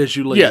hit it as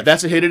you leave. Yeah,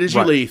 that's a hit it as you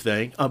Right. leave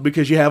thing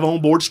because you have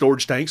onboard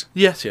storage tanks.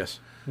 Yes.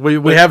 We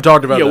have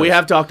talked about that. Yeah, we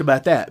have talked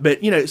about that. But,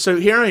 so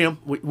here I am.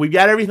 We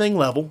got everything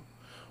level.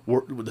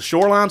 The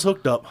shoreline's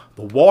hooked up.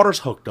 The water's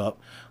hooked up.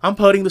 I'm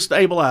putting the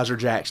stabilizer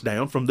jacks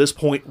down. From this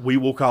point, we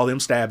will call them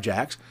stab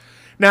jacks.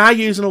 Now, I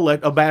use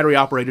a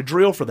battery-operated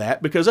drill for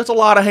that because that's a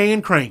lot of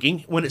hand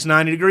cranking when it's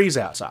 90 degrees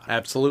outside.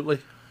 Absolutely.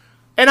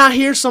 And I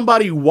hear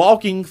somebody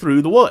walking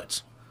through the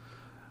woods.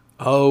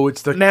 Oh,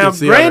 it's the Now, it's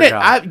the granted,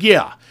 other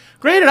guy.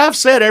 granted, I've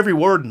said every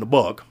word in the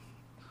book.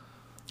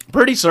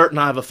 Pretty certain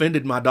I've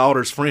offended my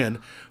daughter's friend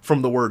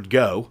from the word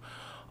go.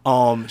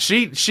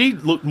 She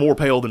looked more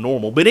pale than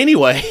normal, but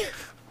anyway,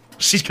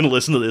 she's gonna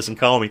listen to this and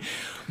call me.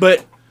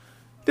 But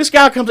this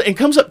guy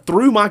comes up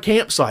through my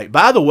campsite.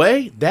 By the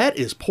way, that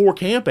is poor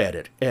camp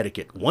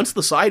etiquette. Once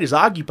the site is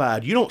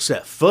occupied, you don't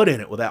set foot in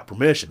it without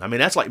permission. I mean,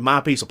 that's like my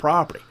piece of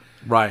property.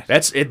 Right.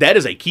 That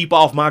is a keep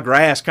off my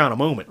grass kind of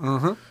moment.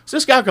 So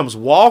this guy comes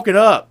walking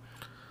up.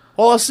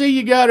 Well, I see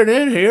you got it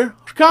in here.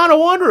 I was kind of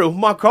wondering if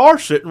my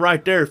car's sitting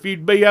right there, if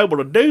you'd be able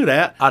to do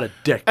that. I'd have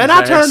decked And his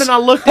I turned ass. and I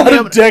looked at I'd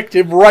him. have decked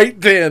him right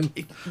then.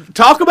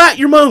 Talk about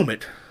your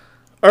moment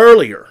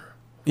earlier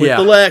with Yeah.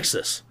 the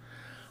Lexus.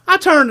 I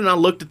turned and I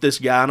looked at this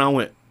guy and I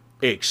went,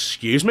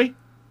 excuse me?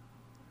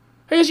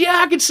 He goes, yeah,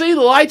 I could see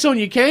the lights on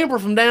your camper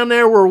from down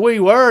there where we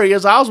were. He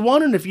goes, I was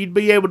wondering if you'd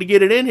be able to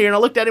get it in here. And I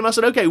looked at him, I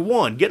said, okay,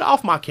 1, get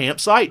off my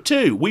campsite.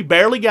 2, we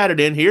barely got it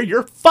in here.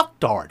 You're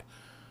fucktard.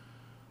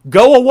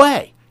 Go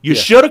away. You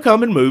should have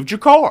come and moved your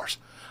cars.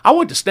 I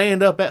went to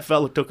stand up. That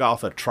fella took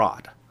off at a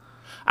trot.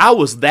 I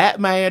was that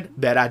mad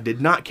that I did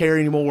not care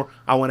anymore.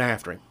 I went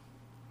after him.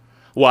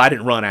 Well, I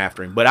didn't run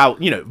after him, but I,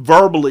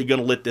 verbally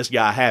going to let this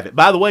guy have it.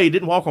 By the way, he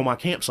didn't walk on my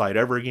campsite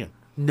ever again.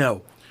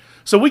 No.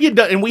 So we get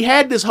done, and we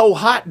had this whole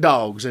hot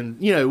dogs, and,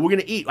 we're going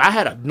to eat. I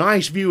had a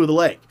nice view of the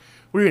lake.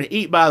 We're going to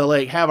eat by the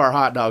lake, have our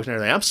hot dogs and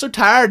everything. I'm so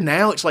tired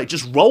now, it's like,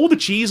 just roll the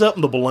cheese up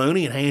in the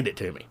bologna and hand it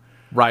to me.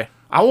 Right.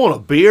 I want a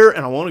beer,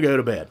 and I want to go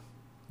to bed.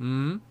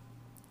 Mm-hmm.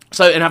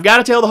 So, and I've got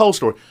to tell the whole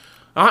story.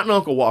 Aunt and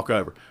Uncle walk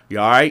over. You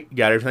all right? You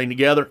got everything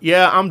together?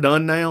 Yeah, I'm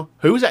done now.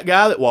 Who's that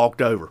guy that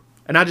walked over?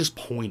 And I just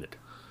pointed.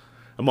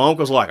 And my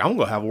uncle's like, I'm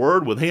going to have a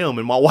word with him.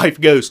 And my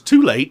wife goes,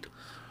 too late.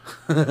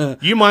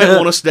 You might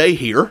want to stay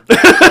here.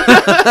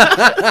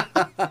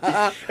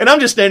 And I'm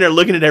just standing there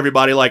looking at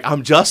everybody like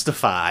I'm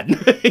justified.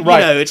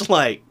 Right. It's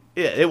like,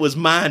 it was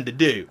mine to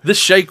do. This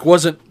shake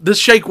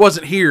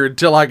wasn't here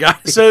until I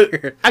got So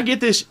here. I get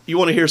this. You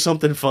want to hear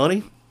something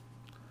funny?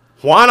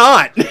 Why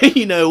not?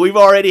 We've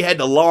already had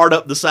to lard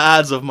up the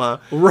sides of my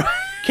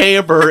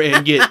camper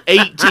and get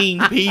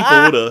 18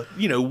 people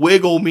to,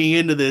 wiggle me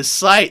into this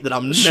site that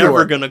I'm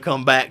never going to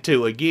come back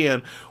to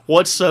again.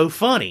 What's so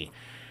funny?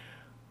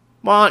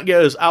 My aunt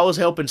goes, I was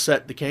helping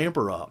set the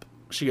camper up.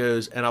 She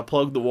goes, and I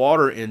plugged the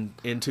water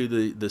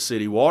into the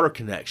city water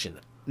connection.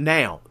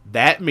 Now,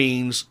 that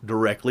means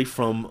directly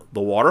from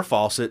the water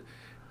faucet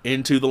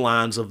into the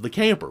lines of the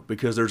camper,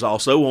 because there's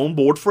also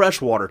onboard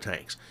freshwater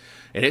tanks.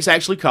 And it's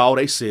actually called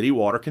a city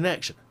water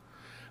connection.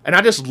 And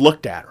I just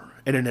looked at her,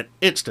 and in an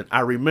instant, I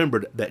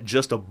remembered that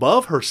just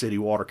above her city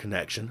water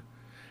connection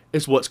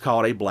is what's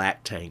called a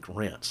black tank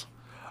rinse.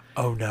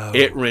 Oh, no.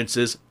 It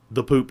rinses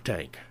the poop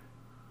tank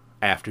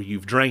after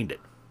you've drained it.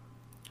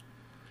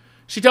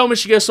 She told me,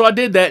 she goes, so I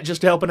did that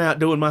just helping out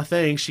doing my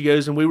thing. She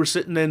goes, and we were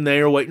sitting in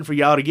there waiting for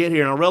y'all to get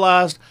here, and I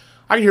realized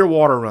I could hear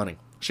water running.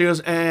 She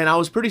goes, and I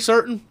was pretty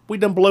certain we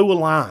done blew a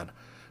line.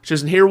 She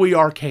goes, and here we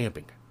are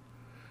camping.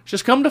 She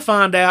says, come to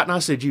find out, and I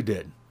said, you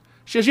did.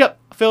 She says, yep,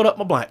 I filled up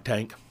my black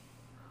tank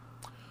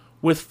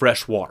with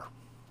fresh water.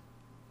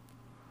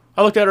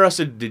 I looked at her, I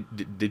said,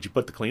 did you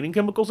put the cleaning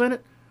chemicals in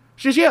it?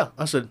 She says, yeah.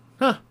 I said,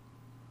 huh.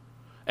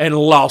 And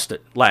lost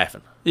it,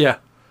 laughing. Yeah.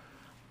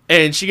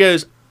 And she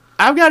goes,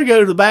 I've got to go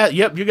to the bath.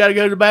 Yep, you got to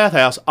go to the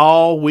bathhouse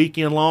all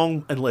weekend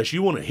long unless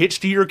you want to hitch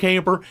to your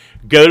camper,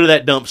 go to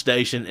that dump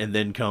station, and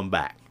then come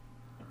back.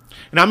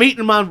 And I'm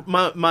eating my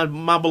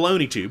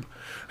bologna tube.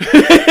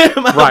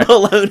 My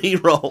bologna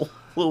roll,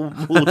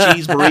 little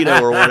cheese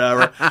burrito or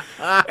whatever,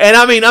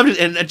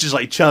 and it's just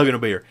like chugging a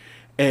beer,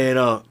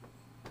 and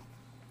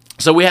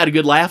so we had a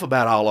good laugh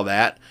about all of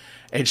that.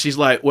 And she's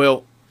like,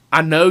 "Well,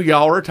 I know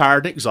y'all are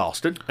tired and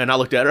exhausted." And I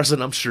looked at her, I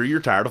said, "I'm sure you're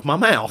tired of my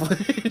mouth."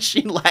 And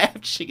she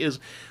laughed. She goes,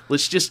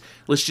 "Let's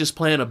just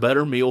plan a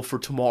better meal for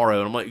tomorrow."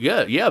 And I'm like,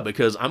 "Yeah,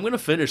 because I'm gonna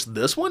finish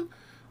this one,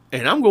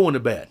 and I'm going to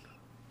bed."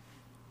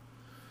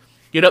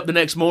 Get up the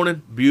next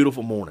morning,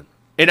 beautiful morning.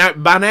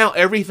 And by now,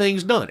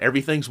 everything's done.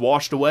 Everything's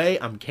washed away.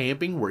 I'm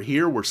camping. We're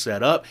here. We're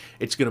set up.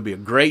 It's going to be a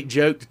great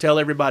joke to tell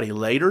everybody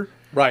later.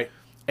 Right.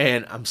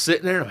 And I'm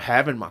sitting there, I'm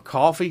having my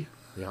coffee.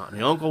 The aunt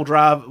and the uncle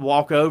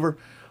walk over.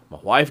 My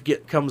wife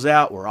comes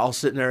out. We're all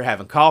sitting there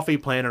having coffee,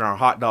 planning our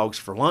hot dogs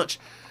for lunch.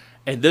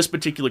 And this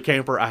particular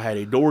camper, I had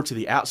a door to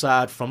the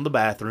outside from the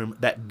bathroom.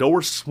 That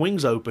door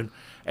swings open,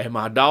 and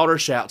my daughter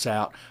shouts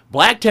out,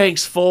 "Black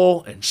tank's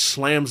full," and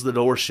slams the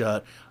door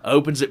shut,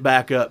 opens it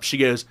back up. She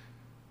goes,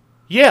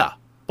 "Yeah,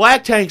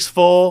 black tank's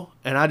full."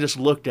 And I just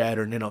looked at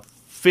her, and in a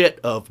fit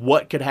of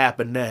what could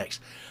happen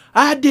next,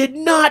 I did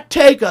not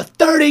take a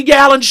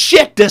 30-gallon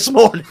shit this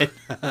morning.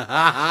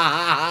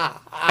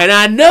 And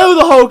I know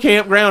the whole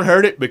campground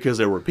heard it because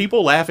there were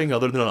people laughing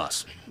other than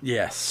us.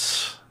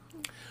 Yes.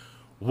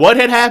 What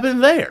had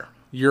happened there?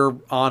 Your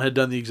aunt had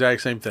done the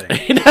exact same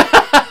thing.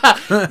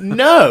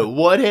 No,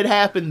 what had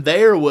happened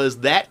there was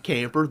that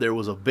camper, there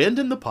was a bend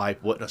in the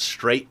pipe, went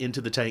straight into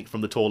the tank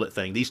from the toilet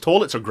thing. These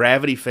toilets are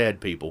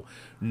gravity-fed, people.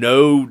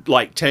 No,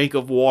 tank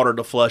of water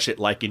to flush it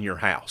like in your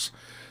house.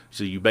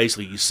 So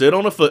you sit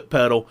on a foot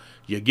pedal,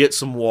 you get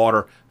some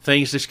water,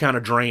 things just kind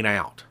of drain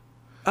out.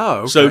 Oh,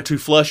 okay. So to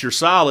flush your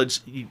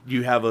solids,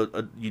 you have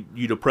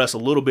you depress a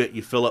little bit,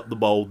 you fill up the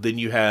bowl, then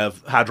you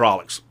have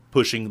hydraulics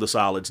pushing the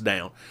solids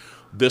down.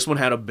 This one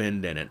had a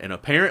bend in it, and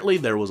apparently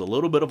there was a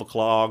little bit of a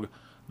clog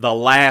the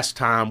last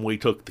time we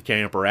took the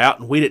camper out,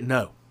 and we didn't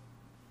know.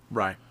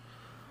 Right.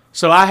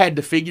 So I had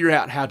to figure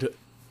out how to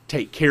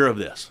take care of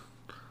this.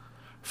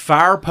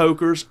 Fire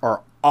pokers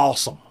are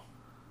awesome.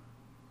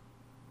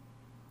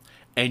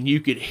 And you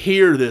could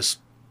hear this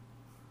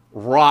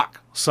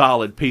rock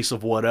solid piece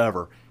of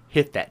whatever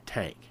hit that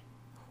tank.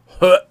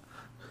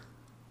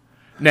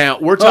 Now,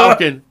 we're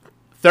talking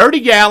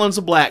 30 gallons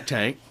of black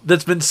tank.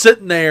 That's been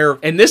sitting there,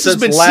 And this has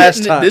since been last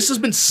sitting. time. This has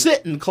been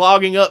sitting,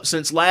 clogging up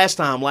since last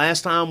time.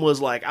 Last time was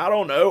like, I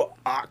don't know,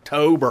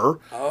 October.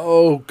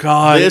 Oh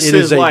God! This it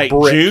is a like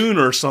brick. June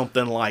or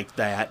something like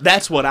that.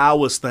 That's what I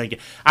was thinking.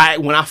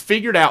 When I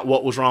figured out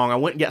what was wrong, I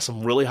went and got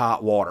some really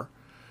hot water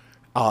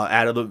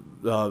out of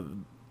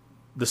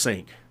the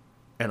sink,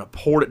 and I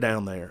poured it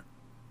down there.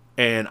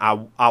 And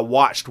I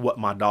watched what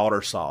my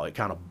daughter saw. It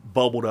kind of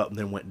bubbled up and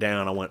then went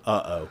down. I went,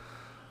 uh-oh.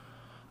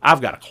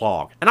 I've got a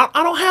clog. And I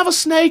don't have a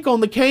snake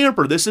on the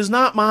camper. This is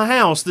not my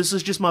house. This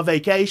is just my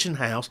vacation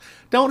house.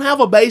 Don't have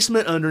a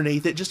basement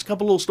underneath it, just a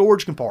couple little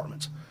storage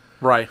compartments.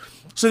 Right.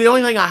 So the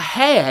only thing I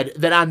had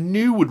that I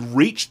knew would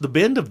reach the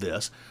bend of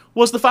this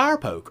was the fire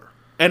poker.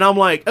 And I'm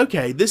like,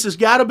 okay, this has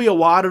got to be a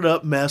wadded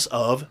up mess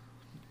of,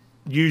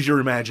 use your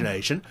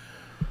imagination.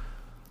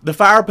 The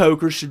fire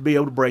poker should be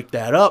able to break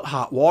that up.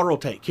 Hot water will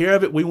take care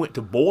of it. We went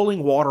to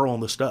boiling water on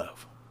the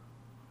stove.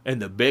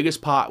 And the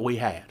biggest pot we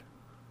had.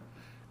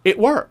 It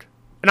worked.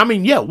 And I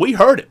mean, yeah, we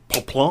heard it.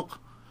 Plunk.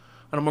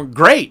 And I'm like,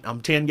 great.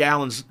 I'm 10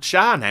 gallons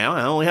shy now.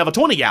 I only have a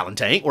 20-gallon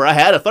tank where I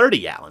had a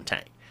 30-gallon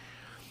tank.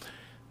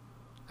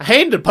 I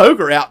handed the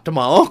poker out to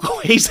my uncle.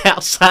 He's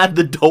outside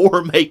the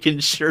door making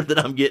sure that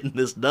I'm getting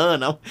this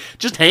done. I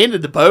just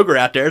handed the poker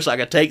out there so I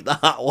could take the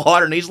hot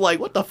water. And he's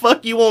like, what the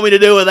fuck you want me to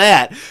do with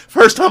that?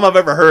 First time I've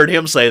ever heard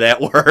him say that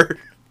word.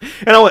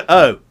 And I went,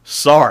 oh,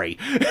 sorry.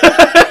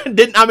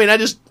 I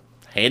just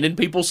handing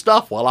people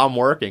stuff while I'm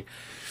working.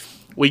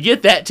 We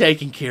get that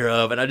taken care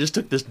of, and I just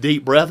took this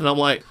deep breath, and I'm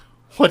like,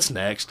 what's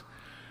next?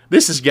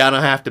 This is going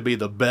to have to be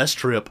the best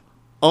trip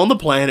on the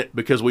planet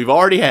because we've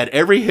already had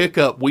every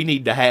hiccup we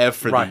need to have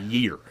for the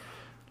year.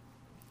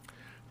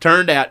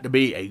 Turned out to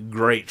be a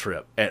great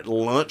trip. At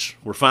lunch,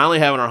 we're finally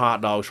having our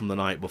hot dogs from the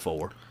night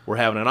before. We're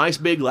having a nice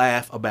big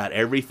laugh about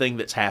everything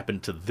that's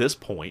happened to this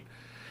point,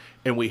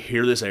 and we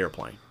hear this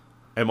airplane.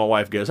 And my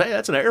wife goes, hey,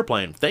 that's an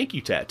airplane. Thank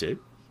you, Tattoo.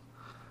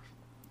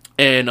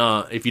 And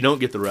if you don't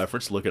get the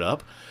reference, look it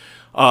up.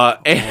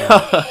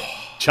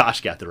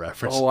 Josh got the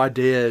reference. Oh, I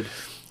did.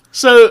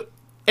 So,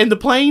 and the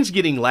plane's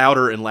getting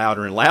louder and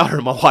louder and louder.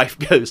 And my wife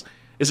goes,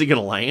 is it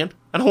going to land?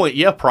 And I went,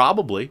 yeah,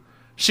 probably.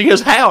 She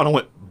goes, how? And I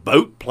went,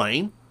 boat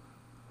plane.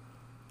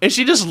 And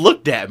she just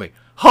looked at me.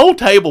 Whole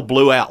table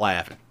blew out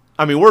laughing.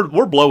 I mean,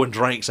 we're blowing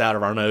drinks out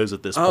of our nose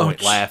at this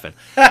point, laughing.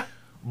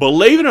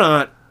 Believe it or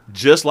not,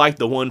 just like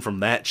the one from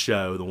that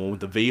show, the one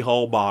with the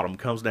V-hole bottom,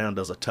 comes down and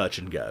does a touch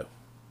and go.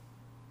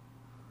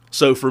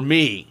 So for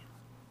me,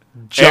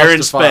 air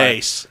and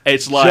space,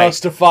 it's like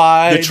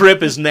justified. The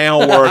trip is now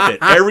worth it.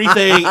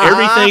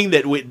 Everything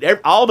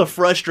that all the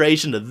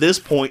frustration to this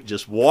point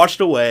just washed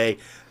away.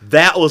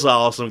 That was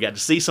awesome. Got to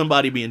see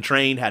somebody being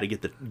trained how to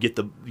get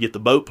the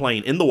boat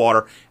plane in the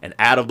water and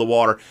out of the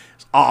water.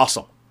 It's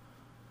awesome.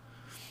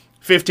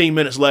 15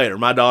 minutes later,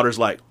 my daughter's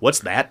like, "What's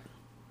that?"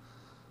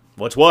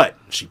 "What's what?"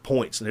 She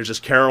points, and there's this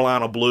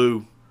Carolina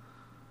blue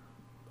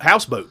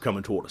houseboat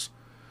coming toward us.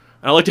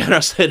 And I looked at her and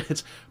I said,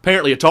 "It's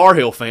apparently a Tar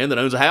Heel fan that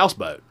owns a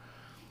houseboat."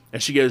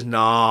 And she goes,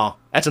 "Nah,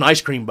 that's an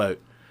ice cream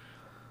boat."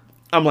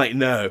 I'm like,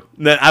 no,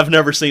 I've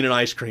never seen an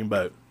ice cream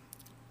boat.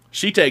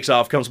 She takes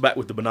off, comes back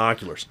with the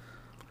binoculars.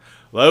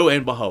 Lo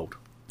and behold,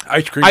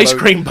 ice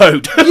cream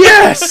boat.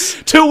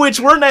 Yes! To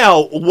which we're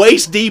now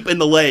waist deep in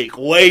the lake,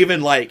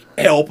 waving like,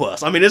 help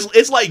us. I mean,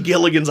 it's like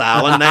Gilligan's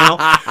Island now.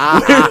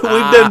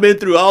 We've done been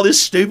through all this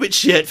stupid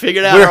shit,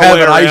 figured out our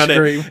way around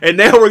it. And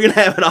now we're going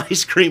to have an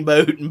ice cream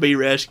boat and be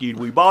rescued.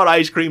 We bought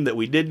ice cream that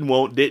we didn't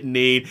want, didn't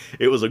need.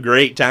 It was a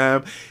great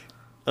time.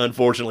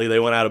 Unfortunately, they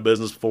went out of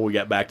business before we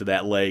got back to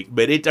that lake.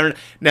 But it turned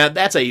now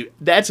that's a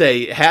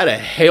how the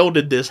hell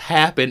did this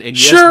happen? And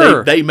yes,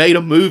 sure. they made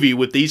a movie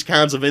with these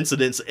kinds of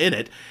incidents in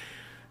it,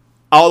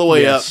 all the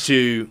way up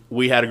to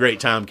we had a great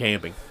time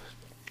camping.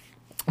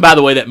 By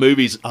the way, that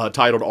movie's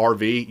titled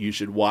RV. You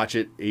should watch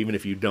it, even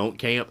if you don't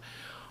camp.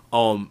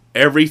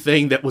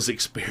 Everything that was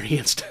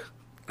experienced.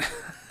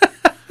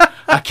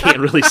 I can't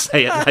really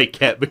say it like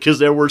that because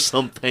there were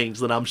some things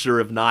that I'm sure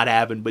have not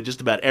happened, but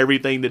just about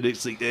everything that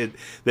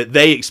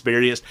they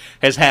experienced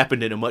has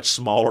happened in a much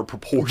smaller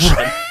proportion.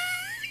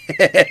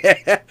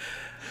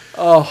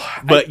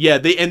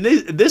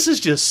 This is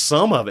just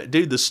some of it,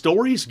 dude. The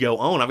stories go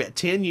on. I've got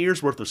 10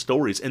 years worth of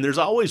stories, and there's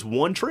always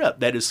one trip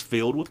that is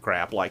filled with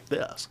crap like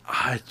this.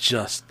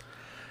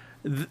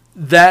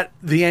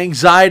 The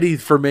anxiety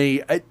for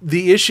me,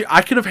 the issue,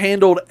 I could have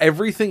handled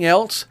everything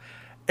else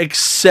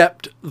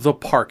except the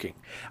parking.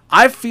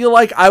 I feel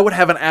like I would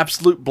have an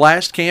absolute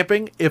blast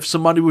camping if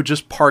somebody would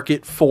just park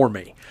it for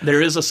me.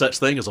 There is a such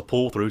thing as a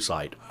pull-through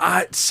site.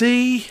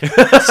 See,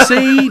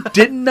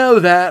 didn't know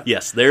that.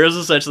 Yes, there is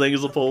a such thing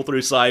as a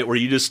pull-through site where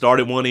you just start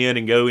at one end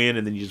and go in,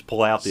 and then you just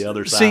pull out the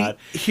other side.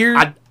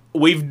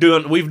 We've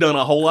done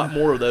a whole lot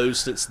more of those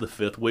since the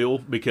fifth wheel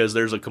because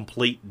there's a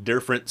complete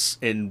difference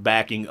in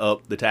backing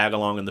up the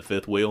tag-along and the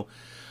fifth wheel.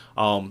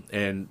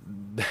 And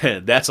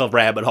that's a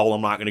rabbit hole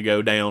I'm not going to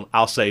go down.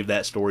 I'll save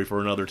that story for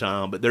another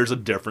time. But there's a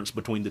difference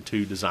between the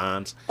two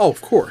designs. Oh,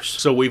 of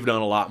course. So we've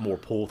done a lot more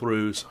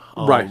pull-throughs.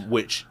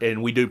 Right.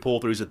 And we do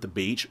pull-throughs at the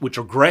beach, which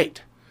are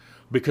great.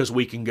 because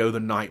we can go the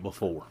night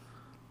before.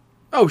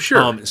 Oh,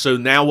 sure. So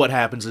now what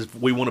happens is if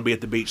we want to be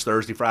at the beach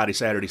Thursday, Friday,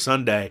 Saturday,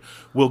 Sunday,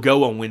 we'll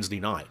go on Wednesday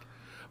night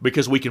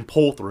because we can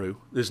pull through.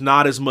 There's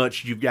not as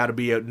much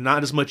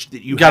not as much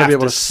that you Gotta have be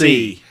able to to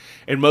see. see.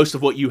 And most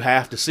of what you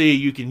have to see,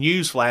 you can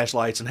use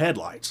flashlights and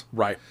headlights.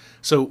 Right.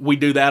 So we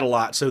do that a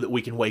lot so that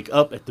we can wake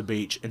up at the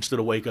beach instead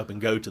of wake up and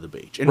go to the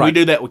beach. And we Right.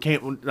 do that with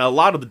a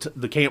lot of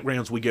the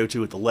campgrounds we go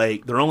to at the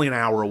lake. They're only an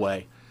hour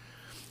away,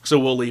 so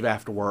we'll leave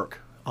after work.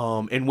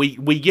 And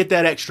we get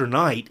that extra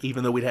night,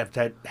 even though we'd have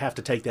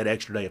to take that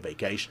extra day of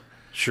vacation.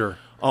 Sure.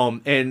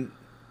 And and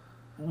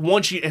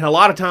a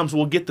lot of times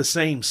we'll get the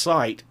same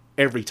site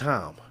every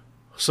time,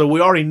 so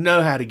we already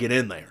know how to get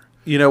in there.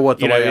 You know what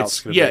the You know, layout's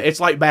going to be.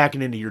 it's like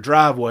backing into your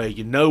driveway.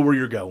 You know where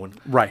you're going.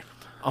 Right.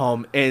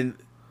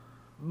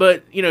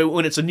 But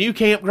when it's a new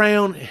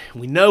campground,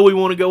 we know we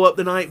want to go up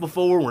the night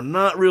before. We're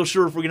not real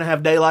sure if we're going to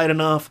have daylight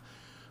enough.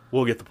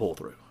 We'll get the pull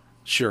through.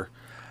 Sure.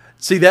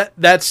 See,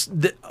 that's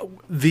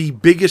the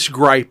biggest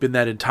gripe in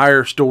that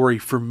entire story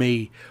for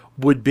me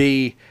would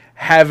be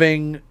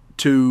having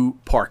to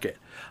park it.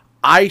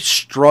 I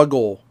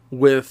struggle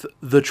with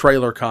the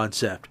trailer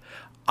concept.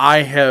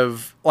 I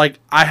have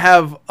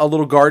a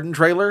little garden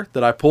trailer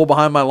that I pull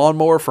behind my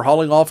lawnmower for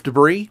hauling off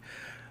debris.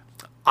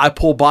 I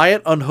pull by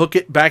it, unhook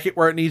it, back it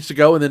where it needs to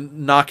go, and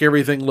then knock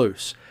everything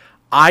loose.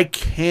 I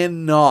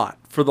cannot,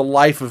 for the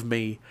life of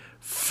me,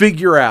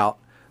 figure out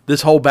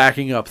this whole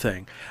backing up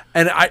thing.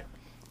 And I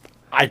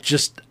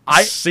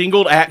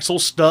single axle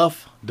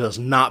stuff does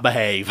not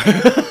behave.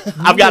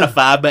 I've got a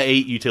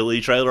 5x8 utility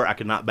trailer. I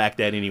could not back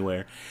that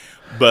anywhere.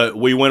 But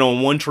we went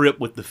on one trip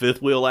with the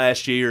fifth wheel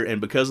last year,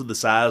 and because of the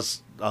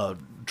size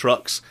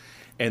trucks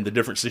and the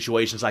different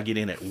situations I get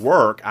in at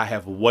work, I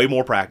have way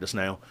more practice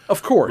now.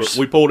 Of course. But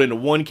we pulled into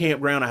one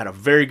campground. I had a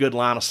very good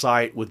line of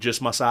sight with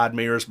just my side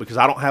mirrors because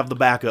I don't have the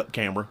backup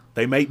camera.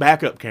 They make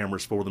backup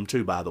cameras for them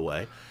too, by the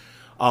way.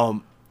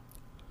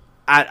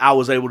 I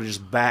was able to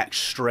just back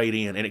straight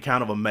in, and it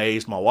kind of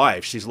amazed my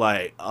wife. She's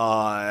like,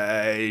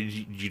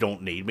 you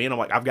don't need me. And I'm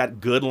like, I've got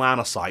good line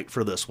of sight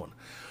for this one.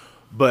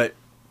 But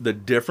the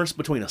difference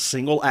between a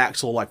single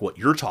axle, like what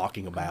you're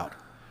talking about,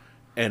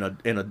 and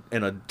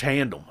a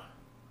tandem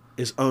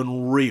is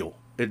unreal.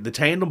 The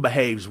tandem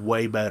behaves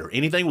way better.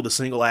 Anything with a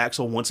single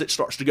axle, once it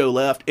starts to go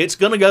left, it's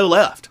going to go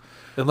left.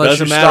 Unless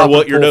Doesn't you matter stop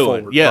what and you're pull doing.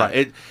 forward. Yeah,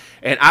 Right.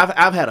 And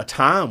I've had a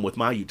time with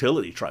my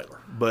utility trailer,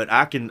 but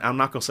I'm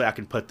not going to say I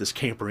can put this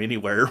camper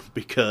anywhere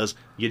because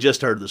you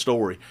just heard the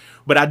story.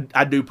 But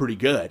I do pretty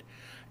good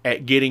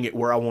at getting it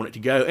where I want it to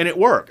go, and it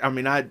worked. I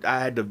mean, I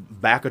had to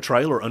back a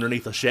trailer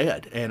underneath a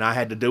shed, and I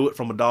had to do it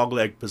from a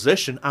dogleg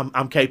position.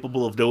 I'm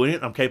capable of doing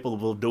it. I'm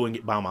capable of doing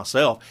it by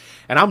myself,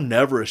 and I'm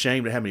never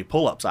ashamed of how many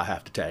pull-ups I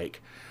have to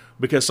take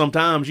because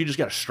sometimes you just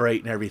got to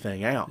straighten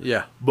everything out.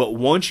 Yeah. But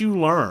once you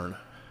learn,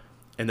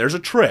 and there's a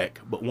trick,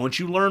 but once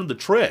you learn the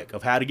trick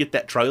of how to get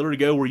that trailer to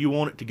go where you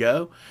want it to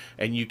go,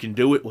 and you can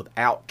do it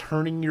without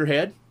turning your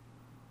head,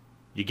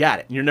 you got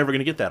it. You're never going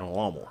to get that on a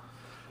lawnmower.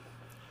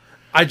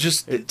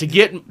 To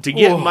get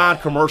my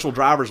commercial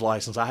driver's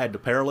license, I had to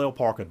parallel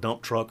park a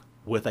dump truck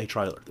with a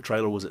trailer. The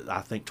trailer was,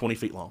 I think, 20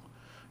 feet long.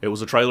 It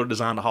was a trailer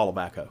designed to haul a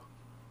backhoe.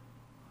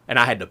 And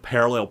I had to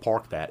parallel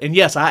park that. And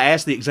yes, I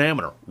asked the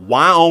examiner,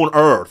 why on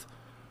earth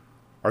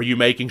are you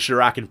making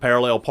sure I can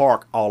parallel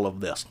park all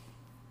of this?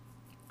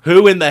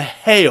 Who in the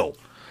hell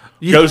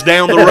goes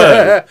down the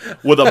road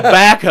with a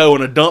backhoe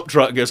and a dump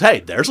truck and goes, hey,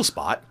 there's a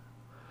spot.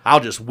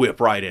 I'll just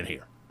whip right in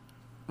here.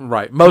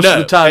 Right. Most of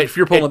the time, if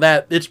you're pulling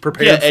that, it's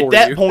prepared for you. At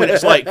that point,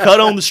 it's like cut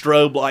on the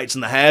strobe lights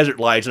and the hazard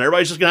lights, and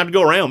everybody's just going to have to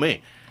go around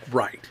me.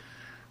 Right.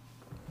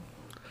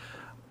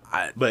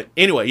 But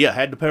anyway, yeah,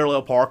 had to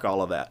parallel park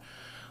all of that.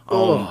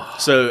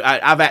 So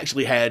I've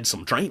actually had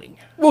some training.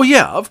 Well,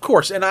 yeah, of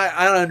course. And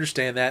I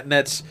understand that. And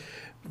that's,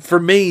 for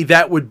me,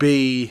 that would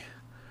be,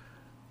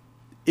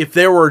 if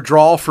there were a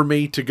draw for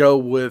me to go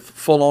with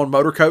full-on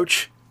motor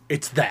coach,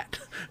 it's that.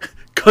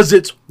 Because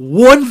it's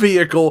one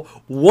vehicle,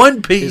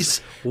 one piece,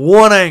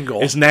 one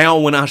angle. It's now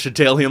when I should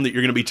tell him that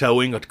you're going to be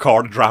towing a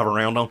car to drive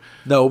around on.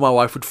 No, my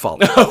wife would follow.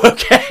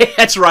 Okay,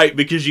 that's right,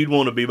 because you'd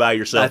want to be by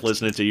yourself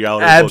listening to your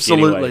audio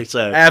absolutely, book anyway.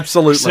 So,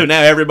 absolutely. So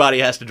now everybody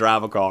has to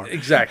drive a car.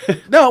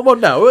 Exactly. No,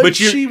 but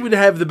you- she would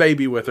have the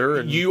baby with her.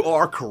 And You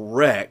are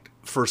correct.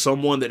 For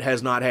someone that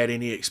has not had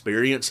any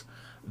experience,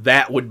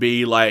 that would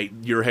be like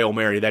your Hail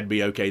Mary. That'd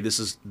be okay. This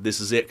is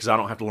it because I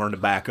don't have to learn to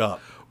back up.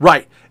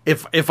 Right.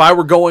 If I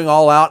were going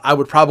all out, I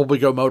would probably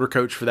go motor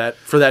coach for that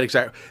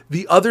exact.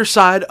 The other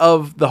side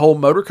of the whole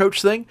motor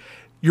coach thing,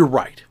 you're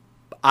right.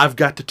 I've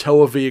got to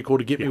tow a vehicle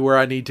to get me where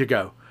I need to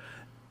go.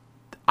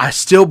 I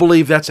still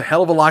believe that's a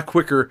hell of a lot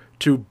quicker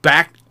to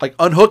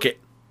unhook it.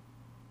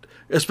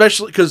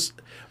 Especially because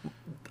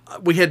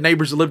we had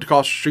neighbors that lived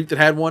across the street that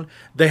had one.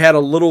 They had a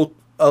little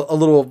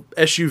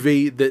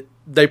SUV that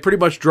they pretty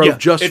much drove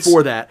just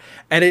for that,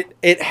 and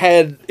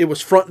it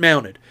was front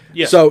mounted.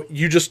 Yeah. So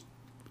you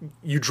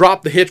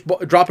drop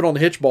drop it on the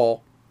hitch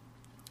ball,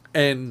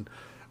 and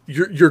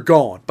you're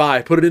gone.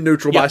 Bye. Put it in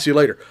neutral. Bye. See you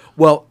later.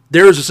 Well,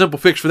 there is a simple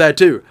fix for that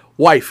too.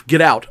 Wife,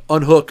 get out,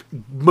 unhook,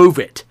 move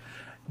it.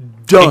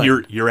 Done.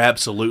 And you're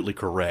absolutely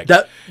correct.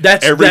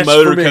 That's Every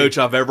motor for me. coach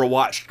I've ever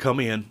watched come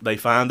in, they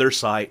find their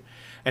site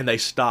and they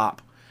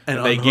stop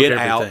and they unhook get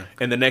everything. out,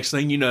 and the next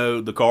thing you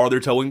know, the car they're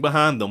towing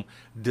behind them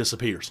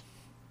disappears.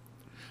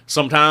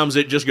 Sometimes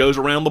it just goes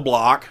around the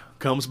block,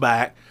 comes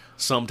back.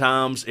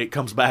 Sometimes it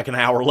comes back an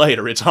hour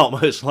later. It's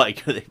almost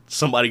like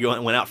somebody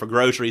went out for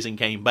groceries and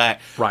came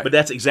back. Right. But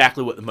that's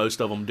exactly what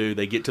most of them do.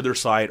 They get to their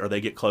site or they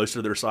get close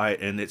to their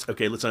site, and it's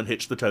okay. Let's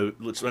unhitch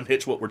let's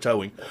unhitch what we're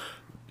towing,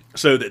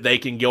 so that they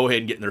can go ahead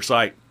and get in their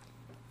site.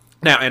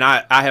 Now, and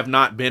I have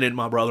not been in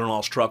my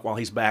brother-in-law's truck while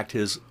he's backed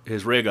his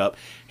rig up.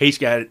 He's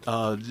got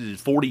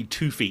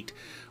 42 feet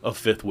of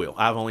fifth wheel.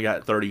 I've only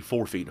got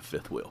 34 feet of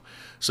fifth wheel.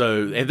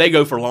 So, and they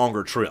go for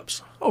longer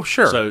trips. Oh,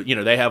 sure. So,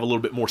 they have a little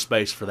bit more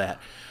space for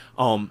that.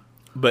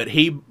 But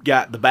he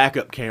got the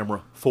backup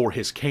camera for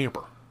his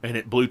camper, and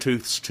it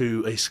Bluetooths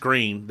to a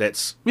screen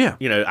that's,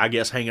 I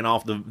guess hanging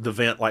off the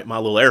vent like my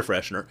little air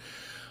freshener.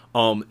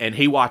 And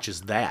he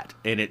watches that,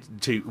 and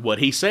what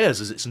he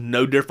says is it's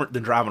no different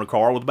than driving a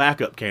car with a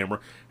backup camera.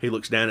 He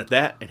looks down at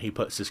that, and he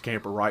puts his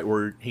camper right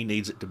where he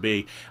needs it to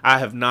be. I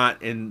have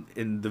not, in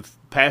the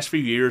past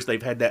few years,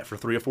 they've had that for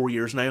 3 or 4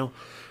 years now,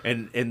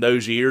 and in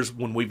those years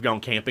when we've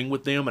gone camping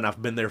with them, and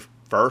I've been there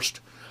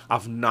first,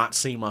 I've not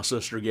seen my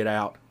sister get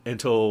out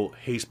until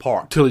he's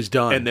parked. Till he's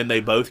done. And then they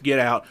both get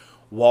out,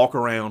 walk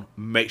around,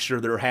 make sure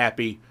they're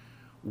happy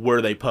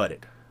where they put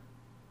it.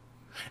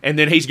 And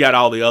then he's got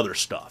all the other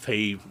stuff.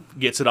 He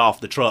gets it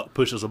off the truck,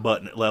 pushes a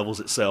button, it levels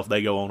itself.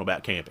 They go on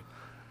about camping.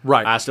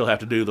 Right. I still have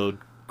to do the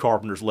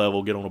carpenter's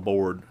level, get on a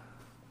board.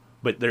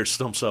 But there's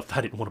some stuff that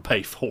I didn't want to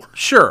pay for.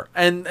 Sure.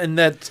 And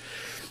that...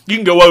 You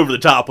can go over the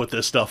top with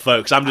this stuff,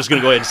 folks. I'm just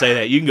going to go ahead and say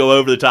that. You can go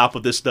over the top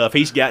with this stuff.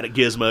 He's got a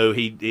gizmo.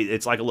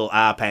 It's like a little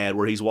iPad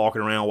where he's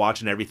walking around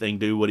watching everything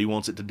do what he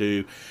wants it to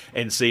do.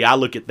 And see, I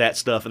look at that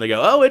stuff and they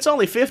go, oh, it's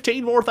only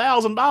 $15,000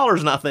 more.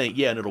 And I think,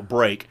 yeah, and it'll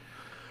break.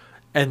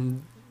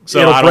 And... So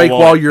it'll break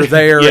while you're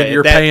there and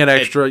you're paying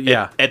extra.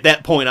 At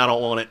that point, I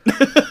don't want it.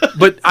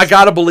 But I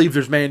got to believe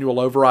there's manual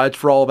overrides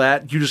for all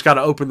that. You just got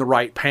to open the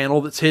right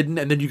panel that's hidden,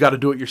 and then you got to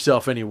do it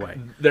yourself anyway.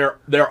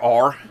 There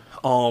are.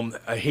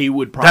 He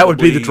would probably... That would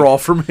be the draw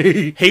for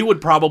me. He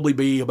would probably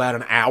be about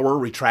an hour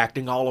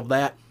retracting all of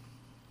that.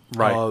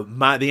 Right.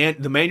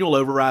 The manual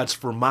overrides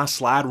for my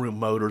slide room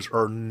motors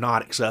are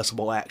not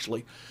accessible,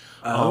 actually.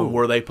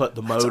 Where they put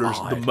the motors.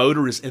 The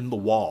motor is in the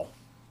wall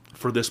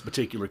for this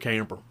particular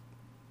camper.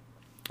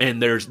 And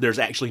there's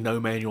actually no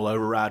manual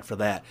override for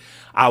that.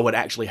 I would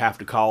actually have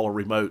to call a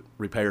remote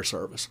repair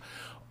service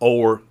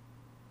or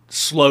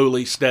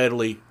slowly,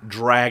 steadily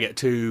drag it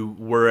to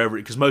wherever,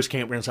 because most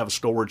campgrounds have a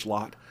storage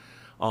lot,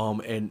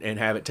 and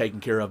have it taken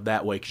care of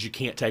that way, because you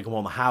can't take them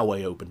on the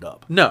highway opened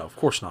up. No, of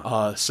course not.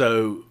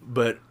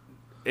 But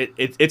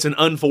it's an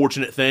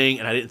unfortunate thing,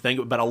 and I didn't think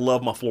of it, but I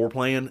love my floor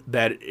plan,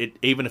 that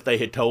even if they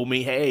had told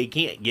me, hey, you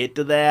can't get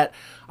to that,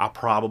 I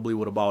probably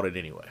would have bought it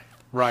anyway.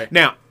 Right.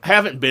 Now,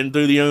 haven't been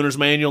through the owner's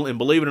manual, and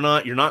believe it or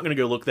not, you're not going to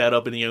go look that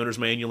up in the owner's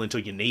manual until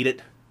you need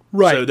it.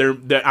 Right. So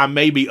I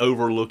may be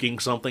overlooking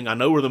something. I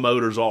know where the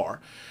motors are.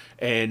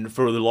 And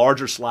for the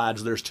larger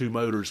slides, there's 2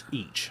 motors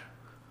each.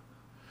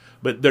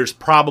 But there's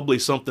probably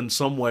something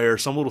somewhere,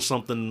 some little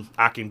something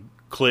I can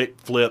click,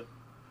 flip,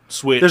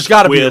 switch, there's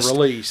got to be a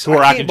release. To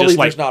where I can just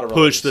like release.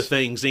 push the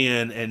things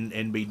in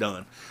and be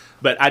done.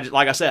 But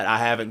like I said, I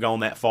haven't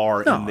gone that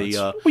far in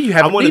the...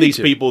 I'm one of these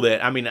people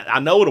that, I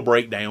know it'll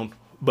break down,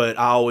 but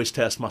I always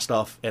test my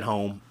stuff at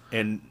home.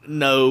 And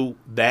no,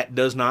 that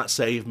does not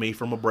save me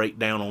from a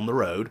breakdown on the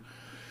road.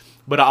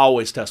 But I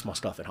always test my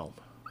stuff at home.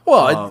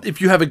 Well, if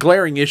you have a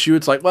glaring issue,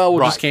 it's like, well,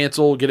 we'll Right. just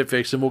cancel, get it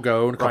fixed, and we'll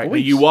go in a couple Right.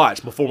 weeks. You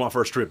watch, before my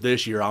first trip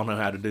this year, I'll know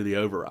how to do the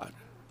override.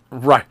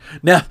 Right.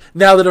 Now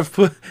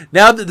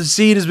that the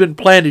seed has been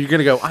planted, you're going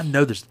to go, I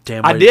know there's a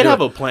damn way I to did do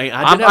have it. a plan.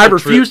 I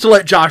refuse to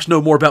let Josh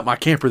know more about my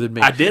camper than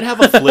me. I did have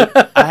a flip.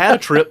 I had a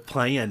trip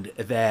planned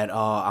that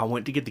I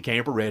went to get the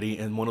camper ready,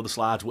 and one of the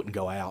slides wouldn't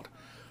go out.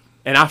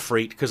 And I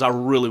freaked because I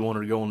really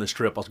wanted to go on this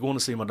trip. I was going to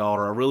see my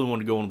daughter. I really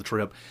wanted to go on the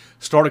trip.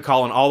 Started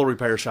calling all the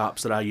repair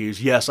shops that I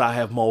use. Yes, I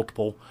have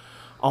multiple.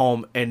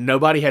 And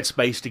nobody had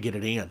space to get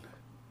it in.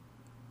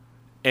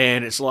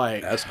 And it's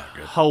like, That's not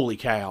good. Holy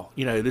cow.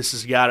 This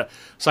has got to...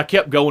 So I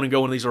kept going and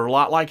going. These are a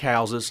lot like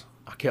houses.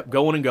 I kept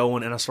going and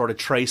going, and I started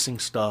tracing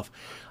stuff.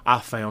 I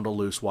found a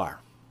loose wire.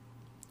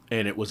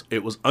 And it was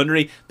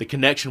underneath... The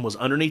connection was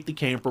underneath the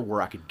camper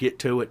where I could get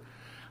to it.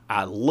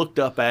 I looked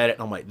up at it,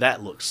 and I'm like,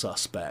 that looks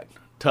suspect.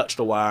 Touched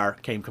the wire,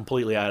 came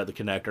completely out of the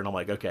connector, and I'm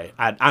like, okay,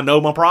 I know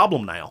my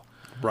problem now.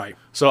 Right.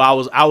 So I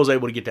was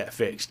able to get that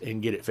fixed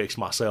and get it fixed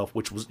myself,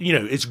 which was,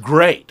 it's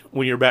great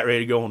when you're about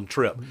ready to go on the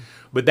trip.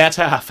 But that's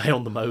how I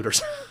found the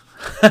motors.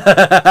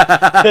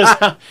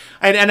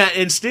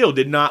 and still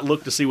did not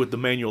look to see what the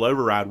manual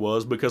override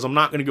was, because I'm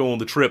not going to go on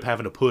the trip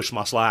having to push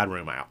my slide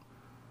room out.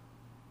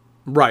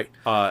 Right.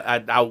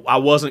 I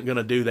wasn't going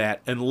to do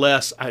that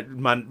unless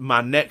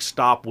my next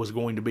stop was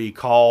going to be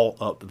call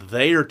up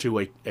there to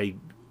a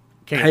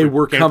camper, hey,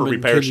 we're camper coming.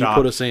 repair Can shop.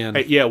 you put us in?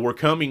 Hey, yeah, we're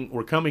coming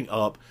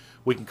up.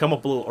 We can come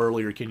up a little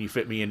earlier. Can you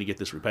fit me in to get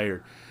this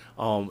repaired?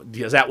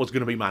 because that was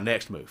going to be my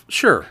next move.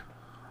 Sure.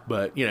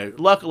 But,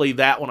 luckily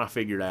that one I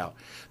figured out.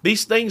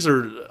 These things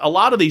a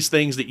lot of these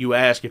things that you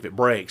ask if it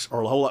breaks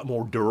are a whole lot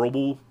more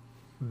durable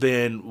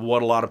than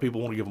what a lot of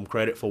people want to give them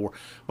credit for.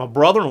 My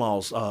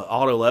brother-in-law's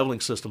auto leveling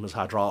system is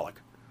hydraulic.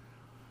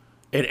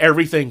 And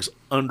everything's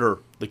under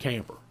the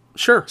camper.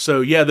 Sure.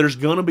 So, yeah, there's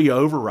going to be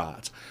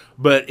overrides.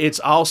 But it's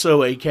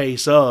also a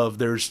case of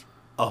there's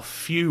a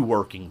few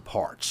working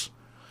parts.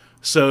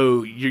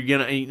 So you're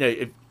going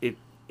to,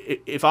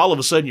 if all of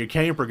a sudden your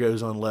camper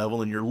goes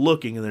unlevel and you're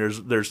looking and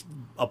there's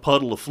a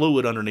puddle of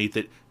fluid underneath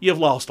it, you've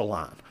lost a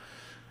line.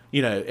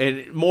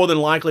 And more than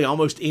likely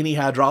almost any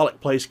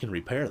hydraulic place can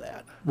repair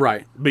that.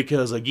 Right.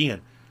 Because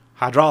again,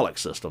 hydraulic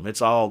system,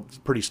 it's all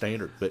pretty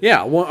standard. But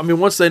yeah, well, I mean,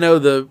 once they know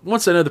the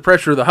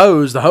pressure of the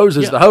hose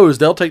is the hose.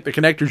 They'll take the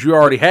connectors you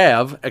already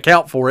have,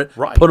 account for it,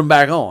 right, put them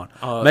back on.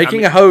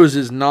 Making a hose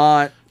is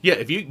not. Yeah,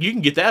 if you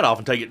can get that off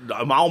and take it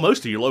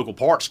almost to your local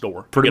parts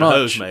store, pretty get much. a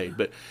hose made.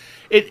 But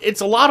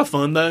it's a lot of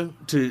fun though.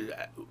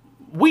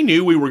 We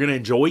knew we were going to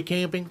enjoy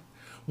camping.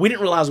 We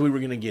didn't realize we were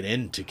going to get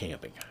into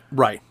camping.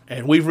 Right.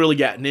 And we've really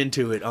gotten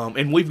into it.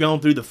 And we've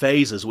gone through the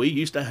phases. We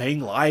used to hang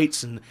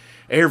lights and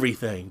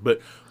everything. But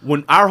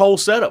when our whole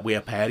setup, we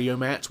have patio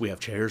mats, we have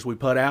chairs we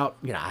put out.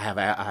 I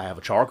have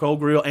a charcoal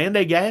grill and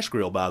a gas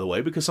grill, by the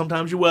way, because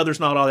sometimes your weather's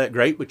not all that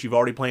great, but you've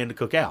already planned to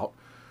cook out.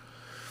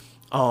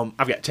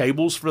 I've got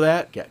tables for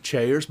that, got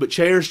chairs, but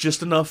chairs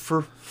just enough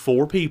for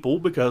 4 people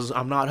because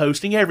I'm not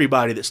hosting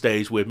everybody that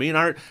stays with me. And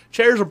our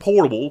chairs are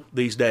portable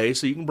these days,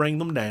 so you can bring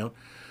them down.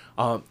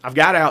 I've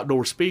got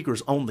outdoor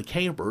speakers on the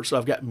camper, so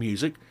I've got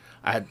music.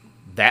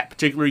 That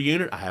particular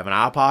unit, I have an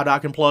iPod I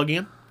can plug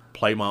in,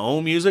 play my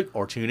own music,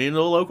 or tune into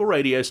a local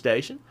radio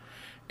station.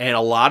 And a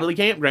lot of the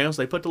campgrounds,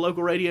 they put the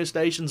local radio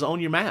stations on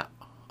your map,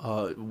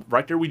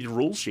 right there with your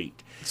rule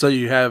sheet. So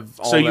you have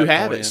all So you that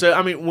have going it. in. So,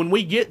 I mean, when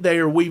we get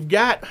there, we've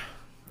got,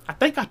 I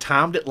think I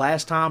timed it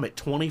last time at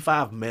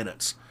 25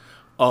 minutes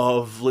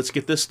of let's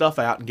get this stuff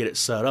out and get it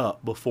set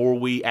up before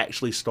we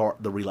actually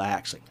start the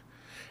relaxing.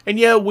 And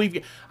yeah,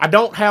 I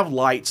don't have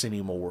lights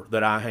anymore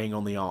that I hang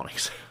on the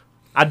awnings.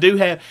 I do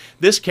have,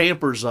 this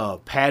camper's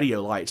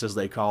patio lights, as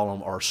they call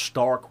them, are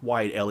stark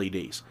white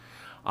LEDs.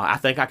 I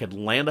think I could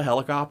land a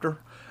helicopter.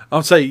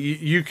 I'll say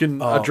you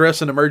can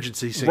address an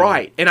emergency scene.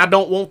 Right, and I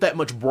don't want that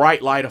much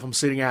bright light if I'm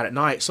sitting out at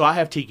night, so I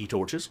have tiki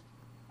torches.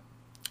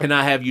 And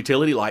I have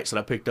utility lights that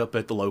I picked up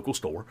at the local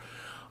store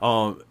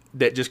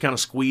that just kind of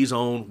squeeze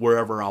on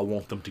wherever I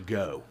want them to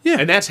go. Yeah.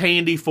 And that's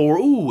handy for,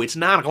 it's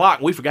 9 o'clock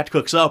and we forgot to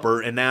cook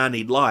supper and now I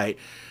need light.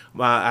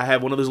 I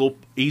have one of those little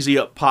easy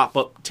up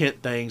pop-up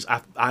tent things.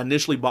 I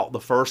initially bought the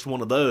first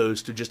one of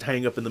those to just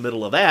hang up in the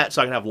middle of that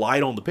so I can have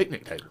light on the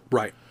picnic table.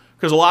 Right.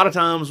 Because a lot of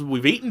times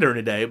we've eaten during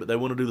the day, but they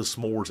want to do the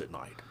s'mores at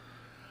night.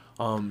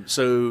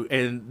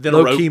 And then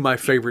low key my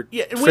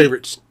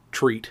favorite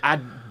treat.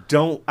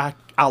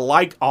 I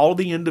like all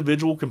the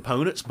individual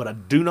components, but I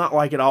do not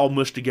like it all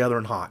mushed together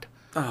and hot.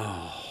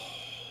 Oh.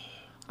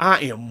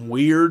 I am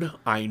weird.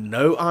 I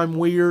know I'm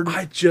weird.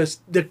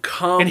 The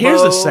combo. And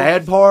here's the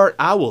sad part.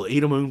 I will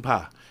eat a moon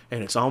pie,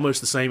 and it's almost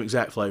the same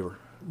exact flavor.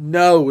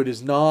 No, it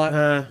is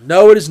not.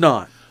 No, it is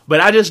not. But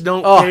I just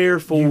don't care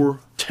for...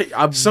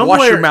 wash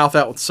your mouth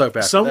out with soap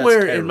after.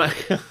 Somewhere in my...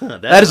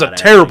 that is a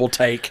terrible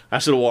take. I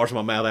should have washed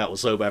my mouth out with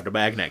soap after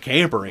bagging that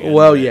camper in.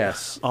 Well,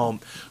 yes. But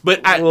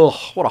what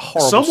a horrible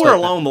somewhere statement.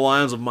 along the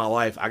lines of my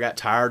life, I got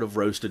tired of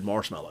roasted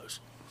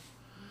marshmallows.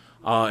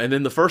 And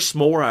then the first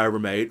s'more I ever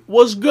made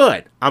was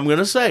good. I'm going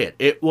to say it.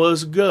 It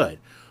was good.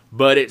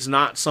 But it's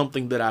not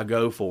something that I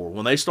go for.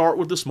 When they start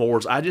with the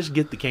s'mores, I just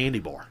get the candy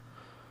bar.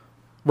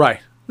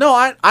 Right. No,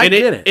 I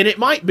get it. And it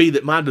might be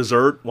that my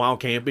dessert while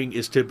camping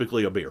is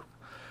typically a beer.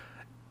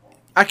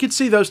 I could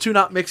see those two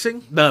not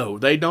mixing. No,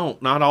 they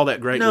don't. Not all that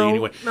greatly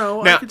anyway.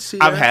 No, now, I could see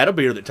I've that. had a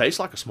beer that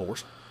tastes like a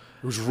s'mores.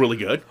 It was really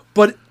good.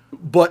 But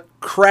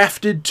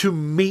crafted to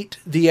meet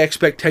the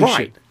expectation.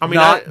 Right. I mean,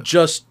 not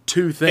just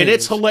two things. And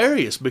it's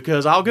hilarious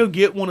because I'll go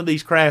get one of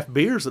these craft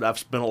beers that I've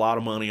spent a lot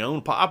of money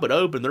on, pop it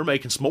open, they're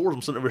making s'mores.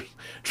 I'm sitting there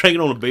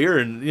drinking on a beer,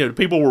 and the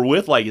people we're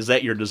with like, is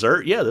that your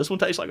dessert? Yeah, this one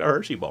tastes like a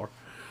Hershey bar.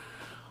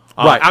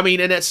 Right. I mean,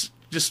 and that's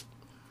just,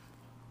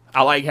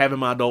 I like having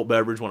my adult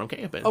beverage when I'm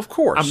camping. Of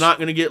course. I'm not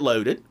going to get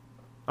loaded.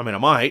 I mean, I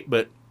might,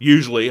 but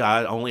usually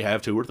I only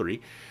have 2 or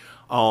 3.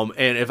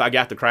 And if I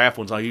got the craft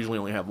ones, I usually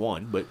only have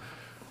 1. But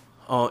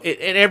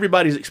and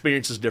everybody's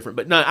experience is different.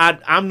 But no,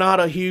 I'm not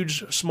a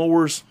huge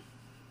s'mores.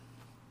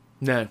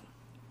 No.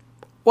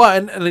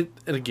 Well, and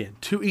again,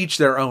 to each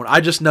their own. I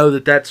just know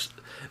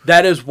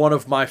that is one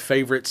of my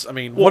favorites. I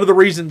mean, one of the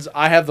reasons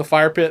I have the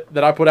fire pit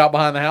that I put out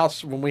behind the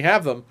house when we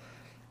have them,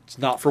 it's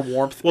not for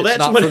warmth. Well, it's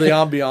not for the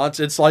ambiance.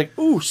 It's like,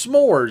 ooh,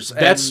 s'mores.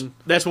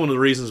 That's one of the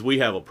reasons we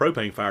have a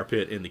propane fire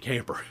pit in the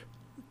camper.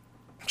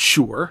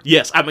 Sure.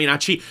 Yes, I mean,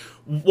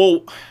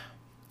 well,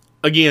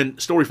 again,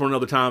 story for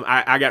another time.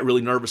 I got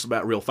really nervous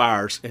about real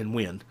fires and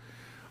wind.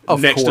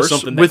 Of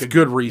course, with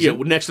good reason.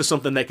 Yeah, next to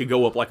something that could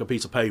go up like a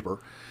piece of paper.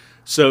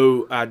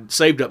 So I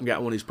saved up and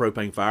got one of these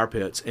propane fire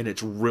pits, and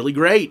it's really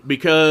great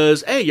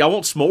because, hey, y'all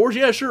want s'mores?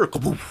 Yeah, sure.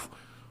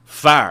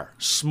 fire,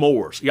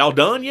 s'mores. Y'all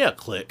done? Yeah,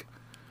 click.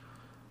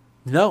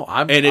 No,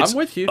 I'm It's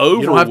with you.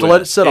 over You don't have to with.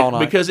 let it sit all night.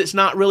 Because it's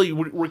not really,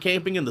 we're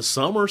camping in the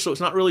summer, so it's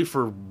not really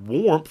for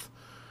warmth.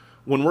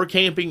 When we're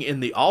camping in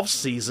the off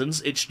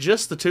seasons, it's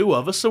just the two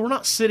of us, so we're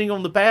not sitting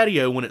on the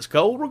patio when it's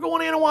cold. We're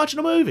going in and watching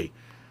a movie.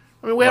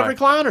 I mean, we have Right.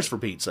 recliners for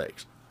Pete's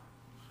sakes.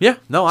 Yeah,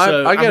 no,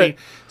 I get it.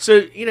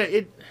 So,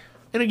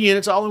 and again,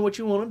 it's all in what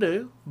you want to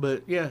do.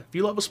 But yeah, if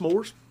you love a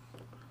s'mores,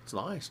 it's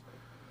nice.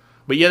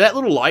 But yeah, that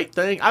little light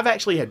thing, I've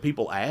actually had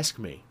people ask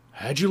me,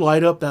 how'd you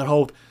light up that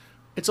whole...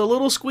 It's a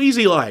little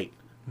squeezy light.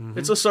 Mm-hmm.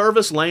 It's a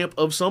service lamp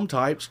of some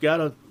type. It's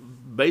got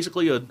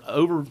basically an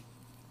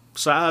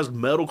oversized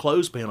metal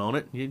clothespin on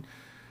it. You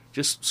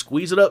just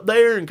squeeze it up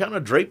there and kind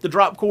of drape the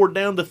drop cord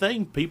down the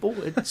thing, people.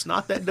 It's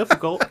not that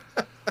difficult.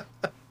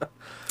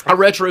 I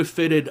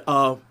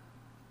retrofitted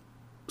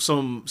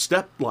some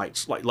step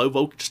lights, like low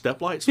voltage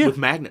step lights, with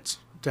magnets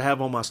to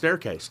have on my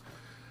staircase.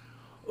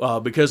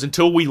 Because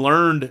until we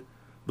learned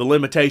the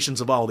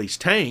limitations of all these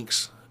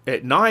tanks,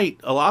 at night,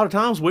 a lot of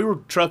times we were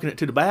trucking it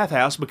to the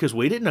bathhouse because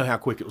we didn't know how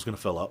quick it was going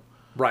to fill up.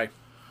 Right.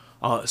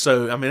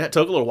 So, I mean, that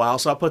took a little while.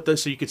 So I put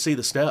this so you could see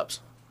the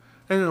steps.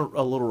 And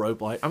a little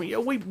rope light. I mean, yeah,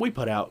 we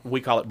put out, we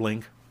call it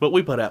blink, but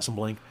we put out some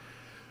blink.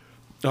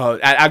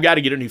 I've got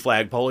to get a new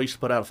flagpole. I used to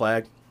put out a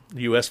flag,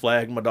 the U.S.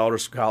 flag, my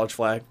daughter's college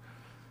flag.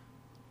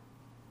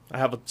 I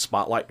have a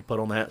spotlight to put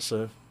on that,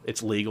 so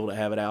it's legal to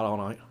have it out all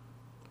night.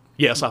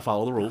 Yes, I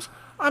follow the rules.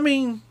 I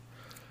mean,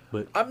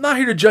 But I'm not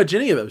here to judge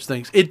any of those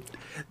things.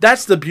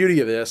 That's the beauty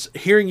of this.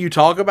 Hearing you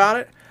talk about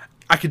it,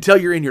 I can tell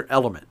you're in your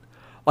element.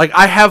 Like,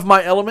 I have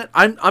my element.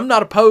 I'm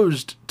not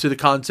opposed to the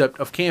concept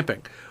of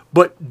camping.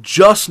 But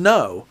just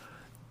know,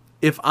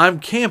 if I'm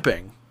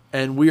camping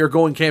and we are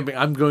going camping,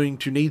 I'm going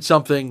to need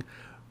something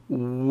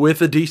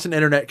with a decent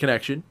internet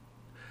connection,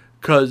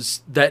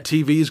 because that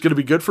TV is going to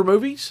be good for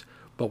movies.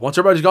 But once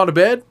everybody's gone to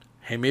bed,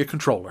 hand me a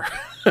controller.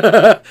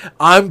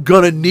 I'm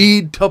going to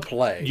need to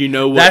play. You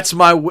know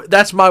what?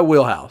 That's my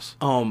wheelhouse.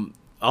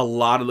 A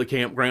lot of the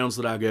campgrounds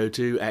that I go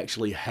to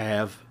actually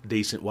have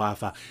decent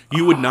Wi-Fi.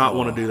 You would not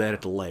want to do that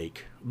at the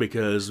lake,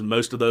 because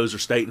most of those are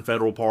state and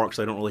federal parks.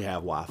 They don't really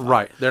have Wi-Fi.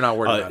 Right. They're not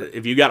worried about it.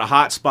 If you got a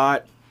hot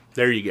spot,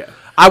 there you go.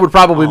 I would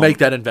probably make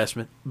that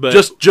investment. but-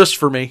 just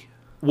for me.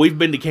 We've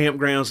been to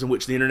campgrounds in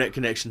which the internet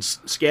connection's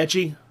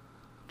sketchy,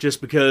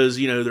 just because,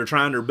 they're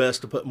trying their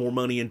best to put more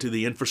money into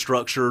the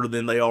infrastructure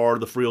than they are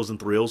the frills and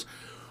thrills.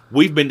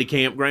 We've been to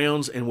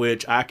campgrounds in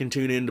which I can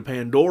tune into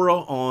Pandora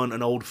on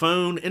an old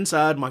phone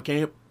inside my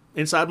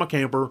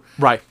camper,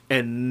 Right.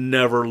 and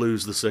never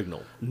lose the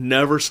signal,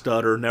 never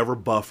stutter, never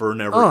buffer,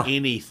 never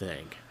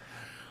anything.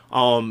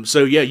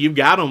 So yeah, you've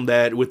got them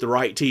that with the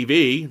right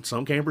TV.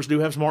 Some campers do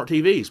have smart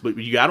TVs, but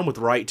you got them with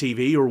the right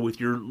TV or with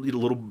your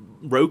little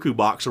Roku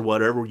box or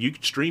whatever. You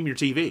can stream your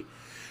TV.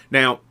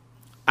 Now,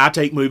 I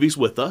take movies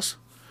with us.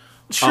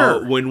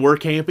 Sure. When we're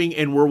camping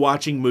and we're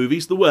watching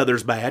movies, the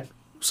weather's bad.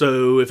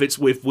 So if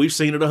we've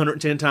seen it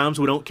 110 times,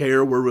 we don't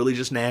care. We're really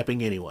just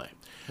napping anyway.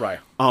 Right.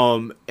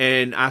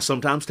 And I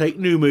sometimes take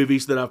new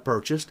movies that I've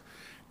purchased.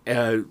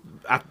 I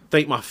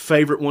think my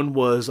favorite one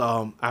was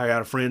I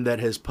got a friend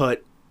that has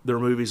put their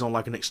movies on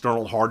like an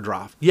external hard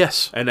drive.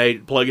 Yes. And they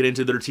plug it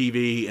into their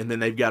TV, and then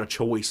they've got a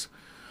choice.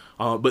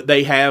 But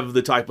they have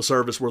the type of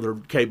service where they're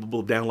capable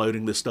of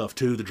downloading this stuff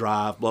to the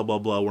drive, blah, blah,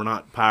 blah. We're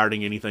not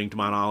pirating anything to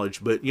my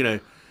knowledge, but,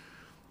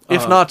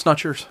 If not, it's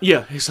not yours.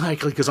 yeah,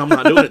 exactly, because I'm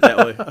not doing it that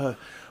way.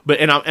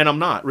 And I'm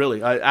not,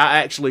 really. I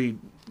actually,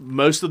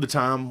 most of the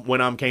time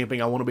when I'm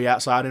camping, I want to be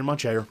outside in my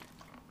chair.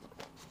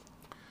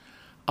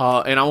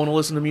 And I want to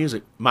listen to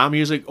music, my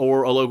music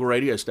or a local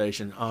radio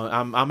station.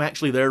 I'm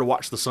actually there to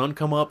watch the sun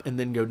come up and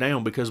then go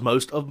down, because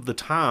most of the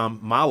time,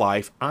 my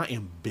life, I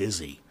am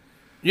busy.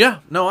 Yeah.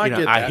 No, I get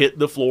that. I hit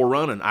the floor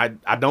running.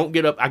 I don't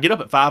get up. I get up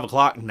at 5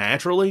 o'clock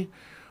naturally,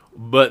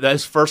 but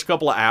those first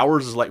couple of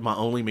hours is like my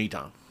only me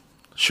time.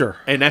 Sure.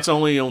 And that's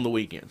only on the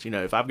weekends.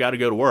 If I've got to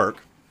go to work,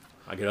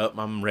 I get up,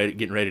 I'm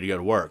getting ready to go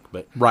to work.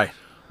 Right.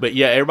 But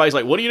yeah, everybody's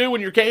like, what do you do when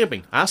you're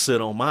camping? I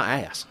sit on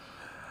my ass.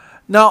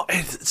 No,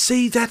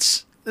 see,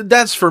 that's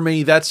for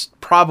me, that's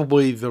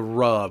probably the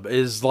rub,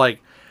 is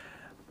like,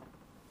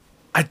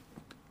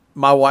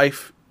 my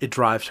wife, it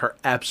drives her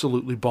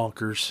absolutely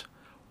bonkers,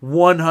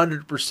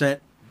 100%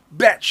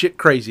 batshit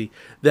crazy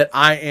that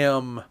I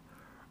am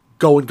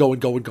going.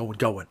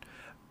 When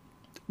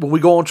we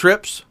go on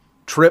trips,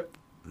 trip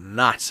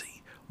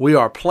Nazi. We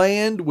are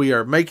planned. We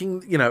are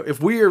making,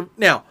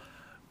 now,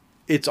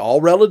 it's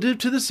all relative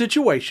to the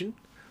situation.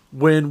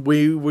 When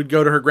we would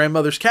go to her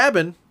grandmother's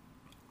cabin,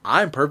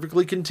 I'm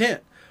perfectly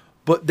content.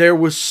 But there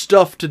was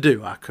stuff to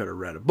do. I could have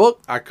read a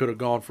book. I could have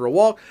gone for a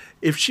walk.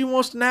 If she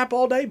wants to nap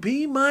all day,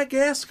 be my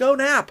guest, go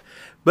nap.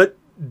 But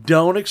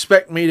don't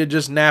expect me to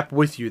just nap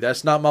with you.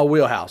 That's not my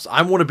wheelhouse.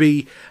 I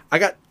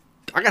got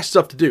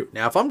stuff to do.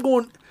 Now, if I'm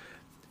going,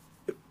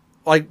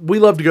 like, we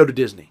love to go to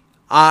Disney.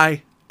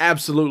 I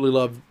absolutely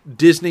love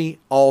Disney,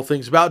 all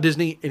things about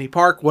Disney, any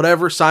park,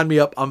 whatever, sign me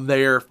up. I'm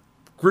there.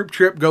 Group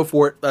trip, go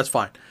for it. That's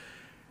fine.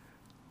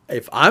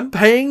 If I'm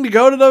paying to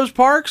go to those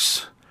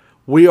parks,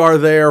 we are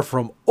there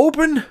from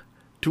open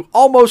to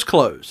almost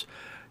close.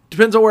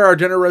 Depends on where our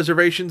dinner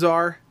reservations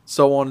are,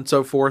 so on and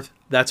so forth.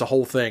 That's a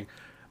whole thing.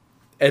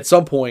 At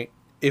some point,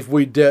 if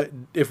we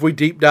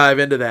deep dive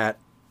into that,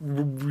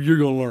 you're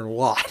going to learn a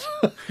lot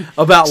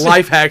about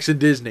life hacks in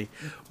Disney.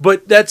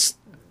 But that's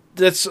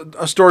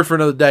a story for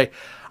another day.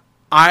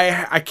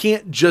 I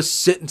can't just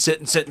sit.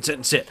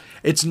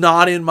 It's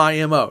not in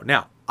my MO.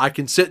 Now, I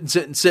can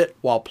sit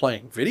while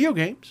playing video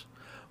games.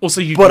 Well,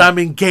 so I'm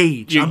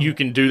engaged. You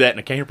can do that in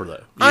a camper,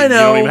 though. I know. You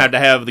don't even have to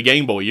have the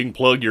Game Boy. You can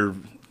plug your...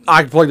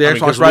 I can plug the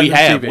Xbox right into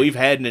the TV. We've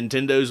had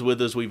Nintendos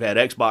with us. We've had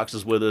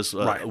Xboxes with us.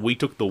 Right. We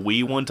took the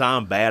Wii one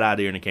time. Bad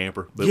idea in a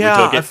camper, but yeah,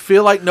 we took it. I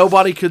feel like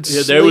nobody could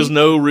sleep. There was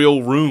no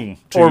real room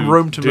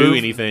to do move.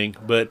 anything.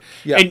 But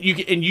Yeah. and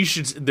you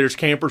should. There's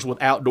campers with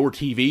outdoor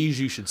TVs.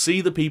 You should see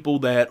the people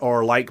that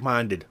are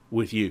like-minded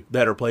with you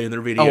that are playing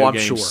their video I'm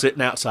games, sure.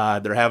 sitting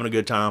outside. They're having a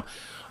good time.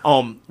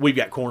 We've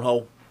got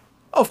cornhole.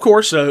 Of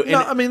course. So, no, and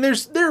I mean,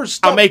 there's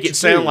stuff I make to it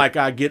sound do. like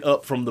I get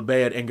up from the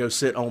bed and go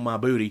sit on my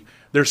booty.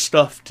 There's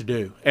stuff to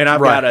do. And I've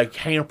Right. got a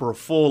camper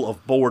full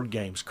of board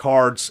games,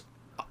 cards,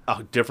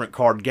 different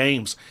card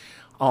games,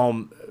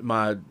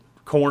 my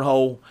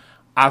cornhole.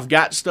 I've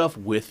got stuff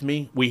with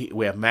me. We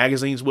have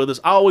magazines with us.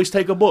 I always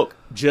take a book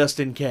just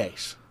in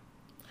case.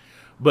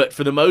 But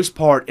for the most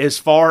part, as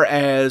far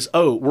as,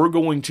 we're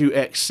going to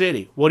X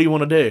City, what do you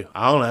want to do?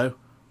 I don't know.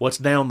 What's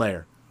down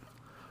there?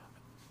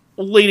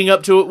 Leading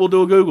up to it, we'll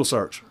do a Google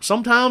search.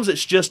 Sometimes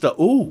it's just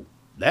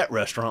that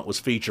restaurant was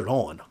featured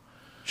on.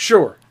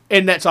 Sure.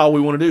 And that's all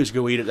we want to do is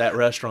go eat at that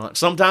restaurant.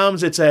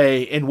 Sometimes it's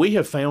and we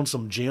have found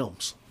some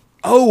gems.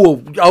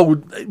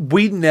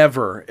 We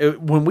never,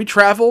 when we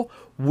travel,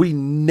 we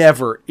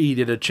never eat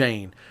at a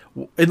chain.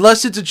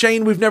 Unless it's a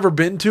chain we've never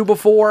been to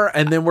before,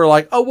 and then we're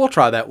like, we'll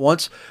try that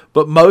once.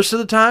 But most of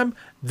the time,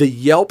 the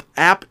Yelp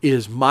app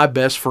is my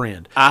best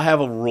friend. I have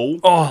a rule.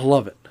 Oh, I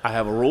love it. I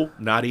have a rule,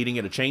 not eating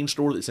at a chain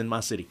store that's in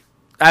my city.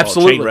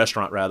 Absolutely. Chain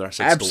restaurant, rather. I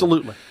said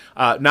Absolutely.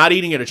 store. Not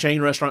eating at a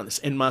chain restaurant that's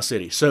in my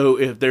city. So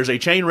if there's a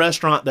chain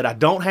restaurant that I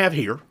don't have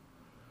here,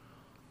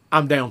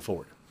 I'm down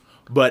for it.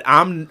 But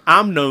I'm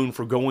known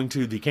for going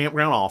to the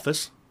campground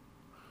office.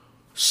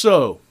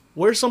 So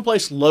where's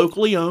someplace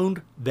locally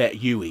owned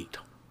that you eat?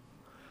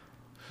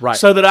 Right.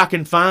 So that I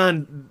can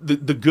find the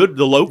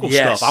local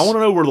Yes. stuff. I want to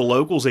know where the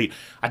locals eat.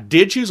 I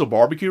did choose a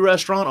barbecue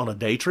restaurant on a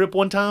day trip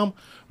one time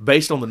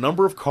based on the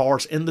number of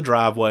cars in the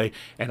driveway,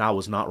 and I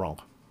was not wrong.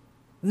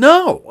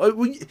 No,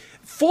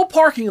 full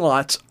parking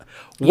lots.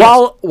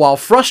 While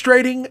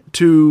frustrating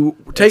to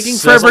taking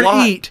says forever a to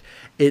lot. eat,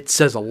 it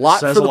says a lot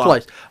Says for a the lot.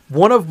 place.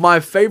 One of my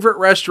favorite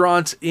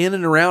restaurants in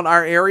and around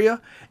our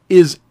area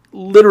is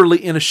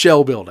literally in a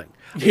shell building.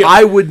 Yeah.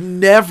 I would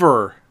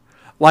never,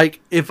 like,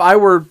 if I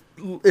were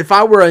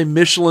a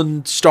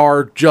Michelin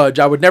star judge,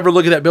 I would never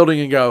look at that building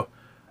and go,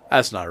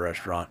 "That's not a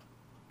restaurant.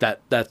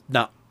 That's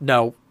not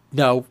no."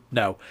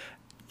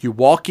 You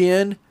walk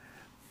in,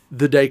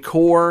 the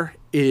decor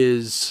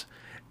it's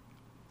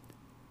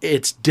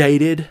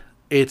dated.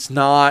 It's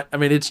not, I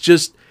mean, it's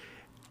just,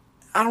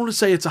 I don't want to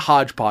say it's a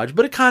hodgepodge,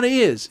 but it kind of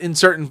is in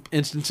certain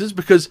instances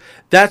because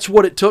that's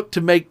what it took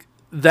to make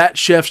that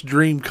chef's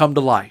dream come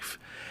to life.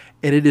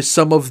 And it is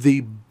some of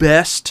the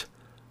best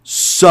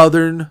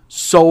Southern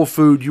soul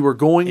food you are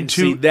going And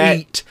to see, that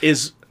eat.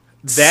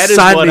 that is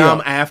Sign what me I'm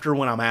up. after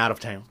when I'm out of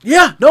town.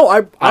 Yeah, no,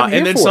 I'm here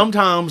And then for it.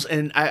 sometimes,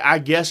 and I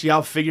guess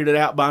y'all figured it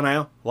out by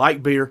now,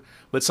 like beer,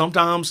 but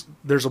sometimes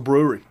there's a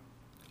brewery.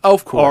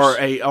 Of course.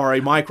 Or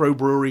a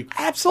microbrewery,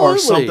 Absolutely. or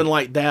something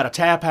like that, a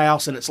tap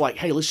house, and it's like,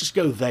 hey, let's just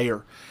go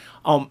there.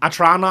 I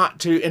try not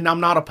to, and I'm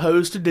not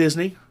opposed to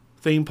Disney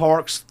theme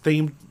parks,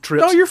 theme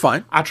trips. No, you're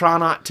fine. I try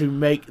not to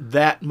make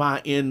that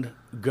my end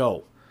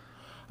goal.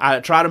 I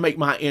try to make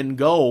my end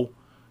goal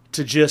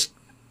to just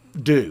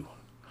do,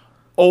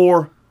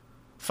 or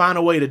find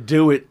a way to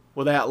do it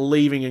without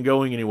leaving and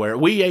going anywhere.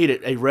 We ate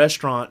at a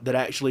restaurant that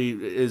actually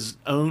is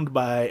owned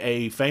by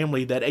a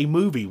family that a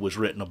movie was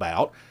written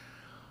about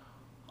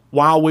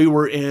while we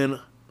were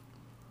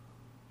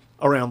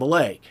around the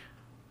lake.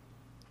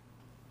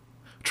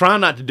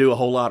 Trying not to do a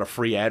whole lot of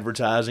free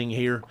advertising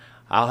here.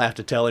 I'll have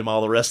to tell him all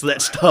the rest of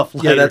that stuff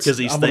later that's- because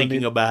he's I'm gonna thinking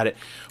need- about it.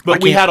 I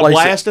But we can't had a place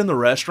blast in the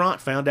restaurant.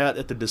 Found out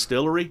that the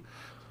distillery,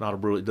 not a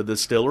brewery, the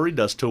distillery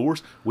does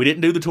tours. We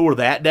didn't do the tour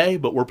that day,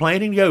 but we're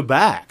planning to go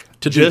back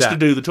To do just that.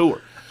 to do the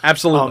tour.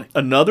 Absolutely.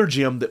 Another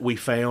gym that we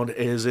found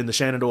is in the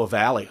Shenandoah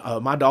Valley.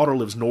 My daughter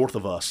lives north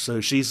of us,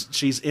 so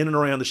she's in and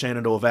around the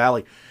Shenandoah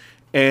Valley,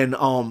 and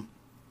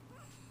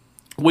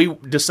we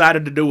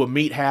decided to do a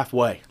meet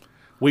halfway.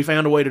 We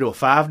found a way to do a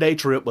 5-day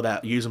trip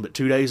without using but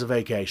 2 days of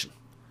vacation.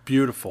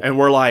 Beautiful. And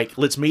we're like,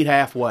 let's meet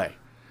halfway.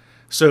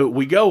 So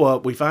we go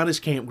up, we find this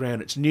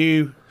campground. It's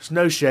new, it's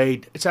no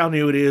shade. It's how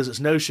new it is. It's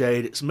no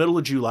shade. It's middle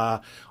of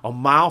July. A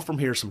mile from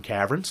here, some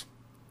caverns.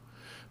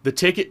 The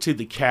ticket to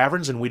the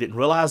caverns, and we didn't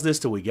realize this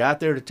till we got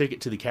there, the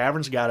ticket to the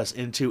caverns got us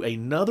into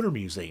another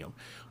museum,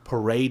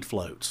 Parade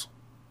Floats.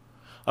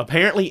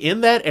 Apparently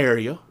in that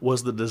area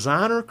was the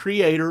designer,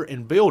 creator,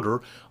 and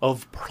builder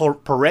of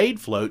parade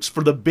floats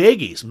for the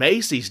biggies,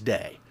 Macy's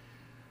Day.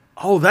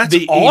 Oh, that's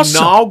The awesome.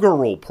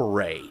 inaugural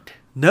parade.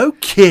 No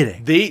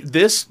kidding.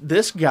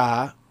 This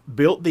guy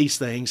built these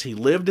things. He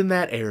lived in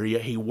that area.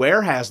 He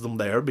warehoused them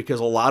there because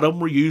a lot of them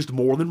were used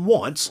more than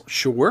once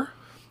Sure.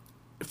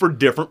 for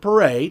different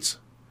parades.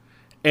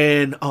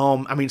 And,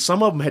 I mean,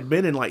 some of them had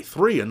been in like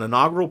 3, an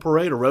inaugural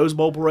parade, a Rose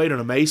Bowl parade,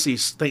 and a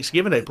Macy's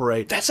Thanksgiving Day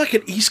parade. That's like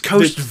an East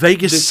Coast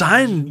Vegas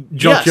sign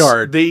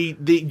junkyard. Yes,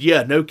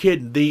 yeah, no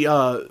kidding.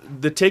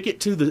 The ticket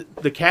to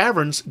the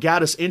caverns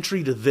got us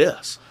entry to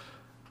this.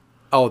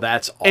 Oh,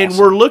 that's awesome. And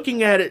we're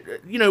looking at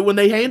it, when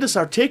they hand us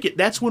our ticket,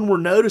 that's when we're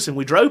noticing.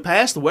 We drove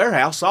past the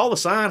warehouse, saw the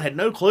sign, had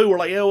no clue. We're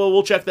like, yeah, well,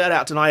 we'll check that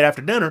out tonight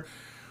after dinner.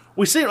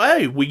 We see,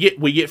 hey, we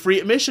get free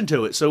admission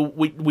to it. So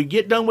we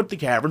get done with the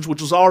caverns, which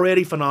was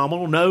already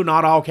phenomenal. No,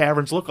 not all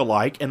caverns look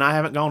alike, and I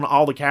haven't gone to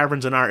all the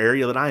caverns in our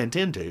area that I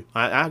intend to.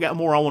 I got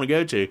more I want to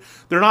go to.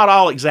 They're not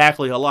all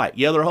exactly alike.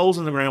 Yeah, there are holes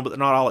in the ground, but they're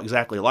not all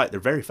exactly alike. They're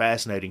very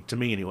fascinating to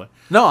me anyway.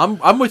 No,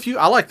 I'm with you.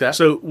 I like that.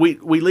 So we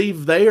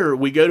leave there,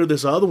 we go to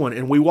this other one,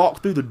 and we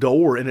walk through the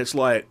door, and it's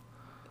like,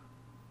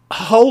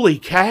 holy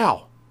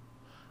cow,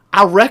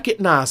 I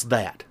recognize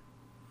that.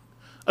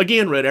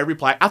 Again, read every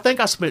plaque. I think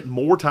I spent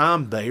more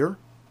time there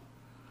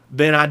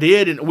than I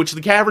did, which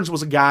the Caverns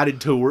was a guided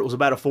tour. It was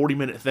about a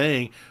 40-minute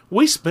thing.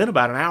 We spent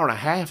about an hour and a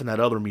half in that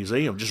other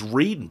museum just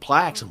reading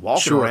plaques and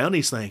walking around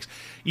these things.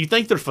 You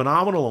think they're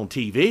phenomenal on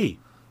TV.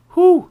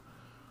 Whew.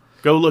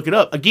 Go look it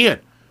up. Again,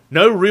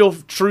 no real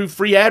true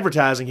free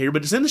advertising here,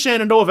 but it's in the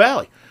Shenandoah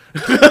Valley.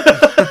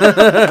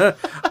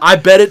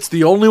 I bet it's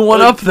the only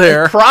one up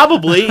there.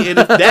 Probably, and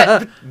if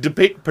that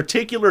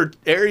particular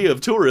area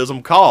of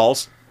tourism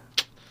calls,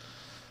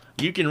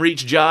 you can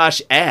reach Josh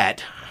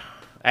at...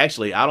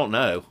 Actually, I don't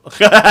know.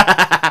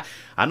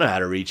 I know how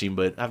to reach him,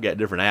 but I've got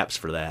different apps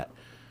for that.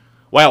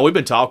 Wow, we've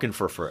been talking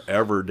for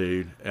forever,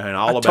 dude. And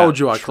I told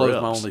you I closed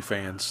my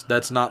OnlyFans.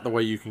 That's not the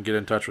way you can get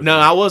in touch with me. No,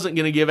 I wasn't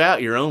going to give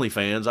out your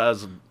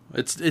OnlyFans.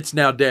 It's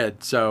now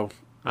dead, so...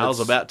 I was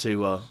about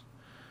to... I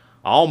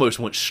almost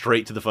went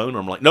straight to the phone.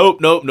 I'm like,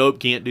 nope,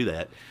 can't do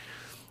that.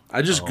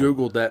 I just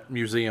Googled that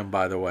museum,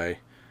 by the way.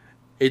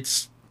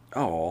 It's...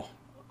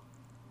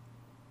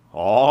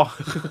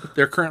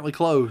 They're currently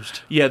closed.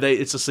 Yeah,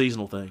 it's a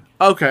seasonal thing.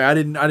 Okay, I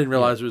didn't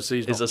realize it was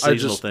seasonal. It's a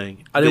seasonal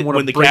thing. I didn't want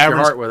to break your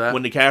heart with that.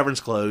 When the caverns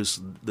close,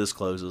 this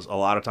closes. A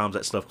lot of times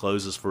that stuff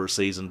closes for a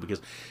season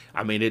because,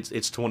 I mean,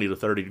 it's 20 to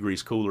 30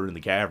 degrees cooler in the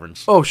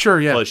caverns. Oh,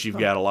 sure, yeah. Plus you've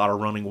got a lot of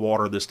running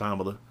water this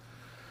time of the...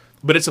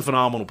 But it's a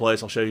phenomenal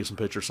place. I'll show you some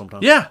pictures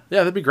sometime. Yeah,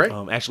 that'd be great.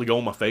 Actually, go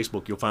on my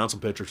Facebook. You'll find some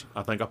pictures.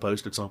 I think I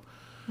posted some.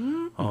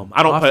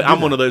 I don't.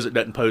 I'm one of those that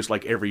doesn't post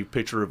like every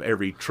picture of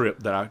every trip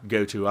that I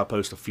go to. I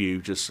post a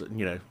few, just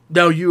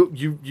No,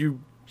 you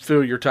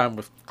fill your time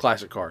with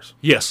classic cars.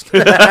 Yes,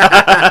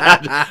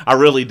 I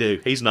really do.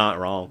 He's not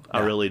wrong.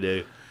 I really do.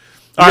 You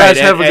guys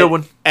have a good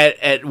one.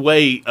 At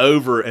way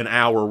over an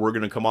hour, we're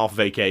going to come off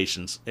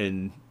vacations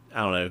and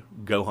I don't know,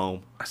 go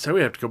home. I said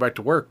we have to go back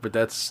to work, but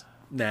that's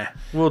nah.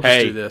 We'll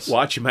just do this.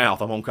 Watch your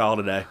mouth. I'm on call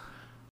today.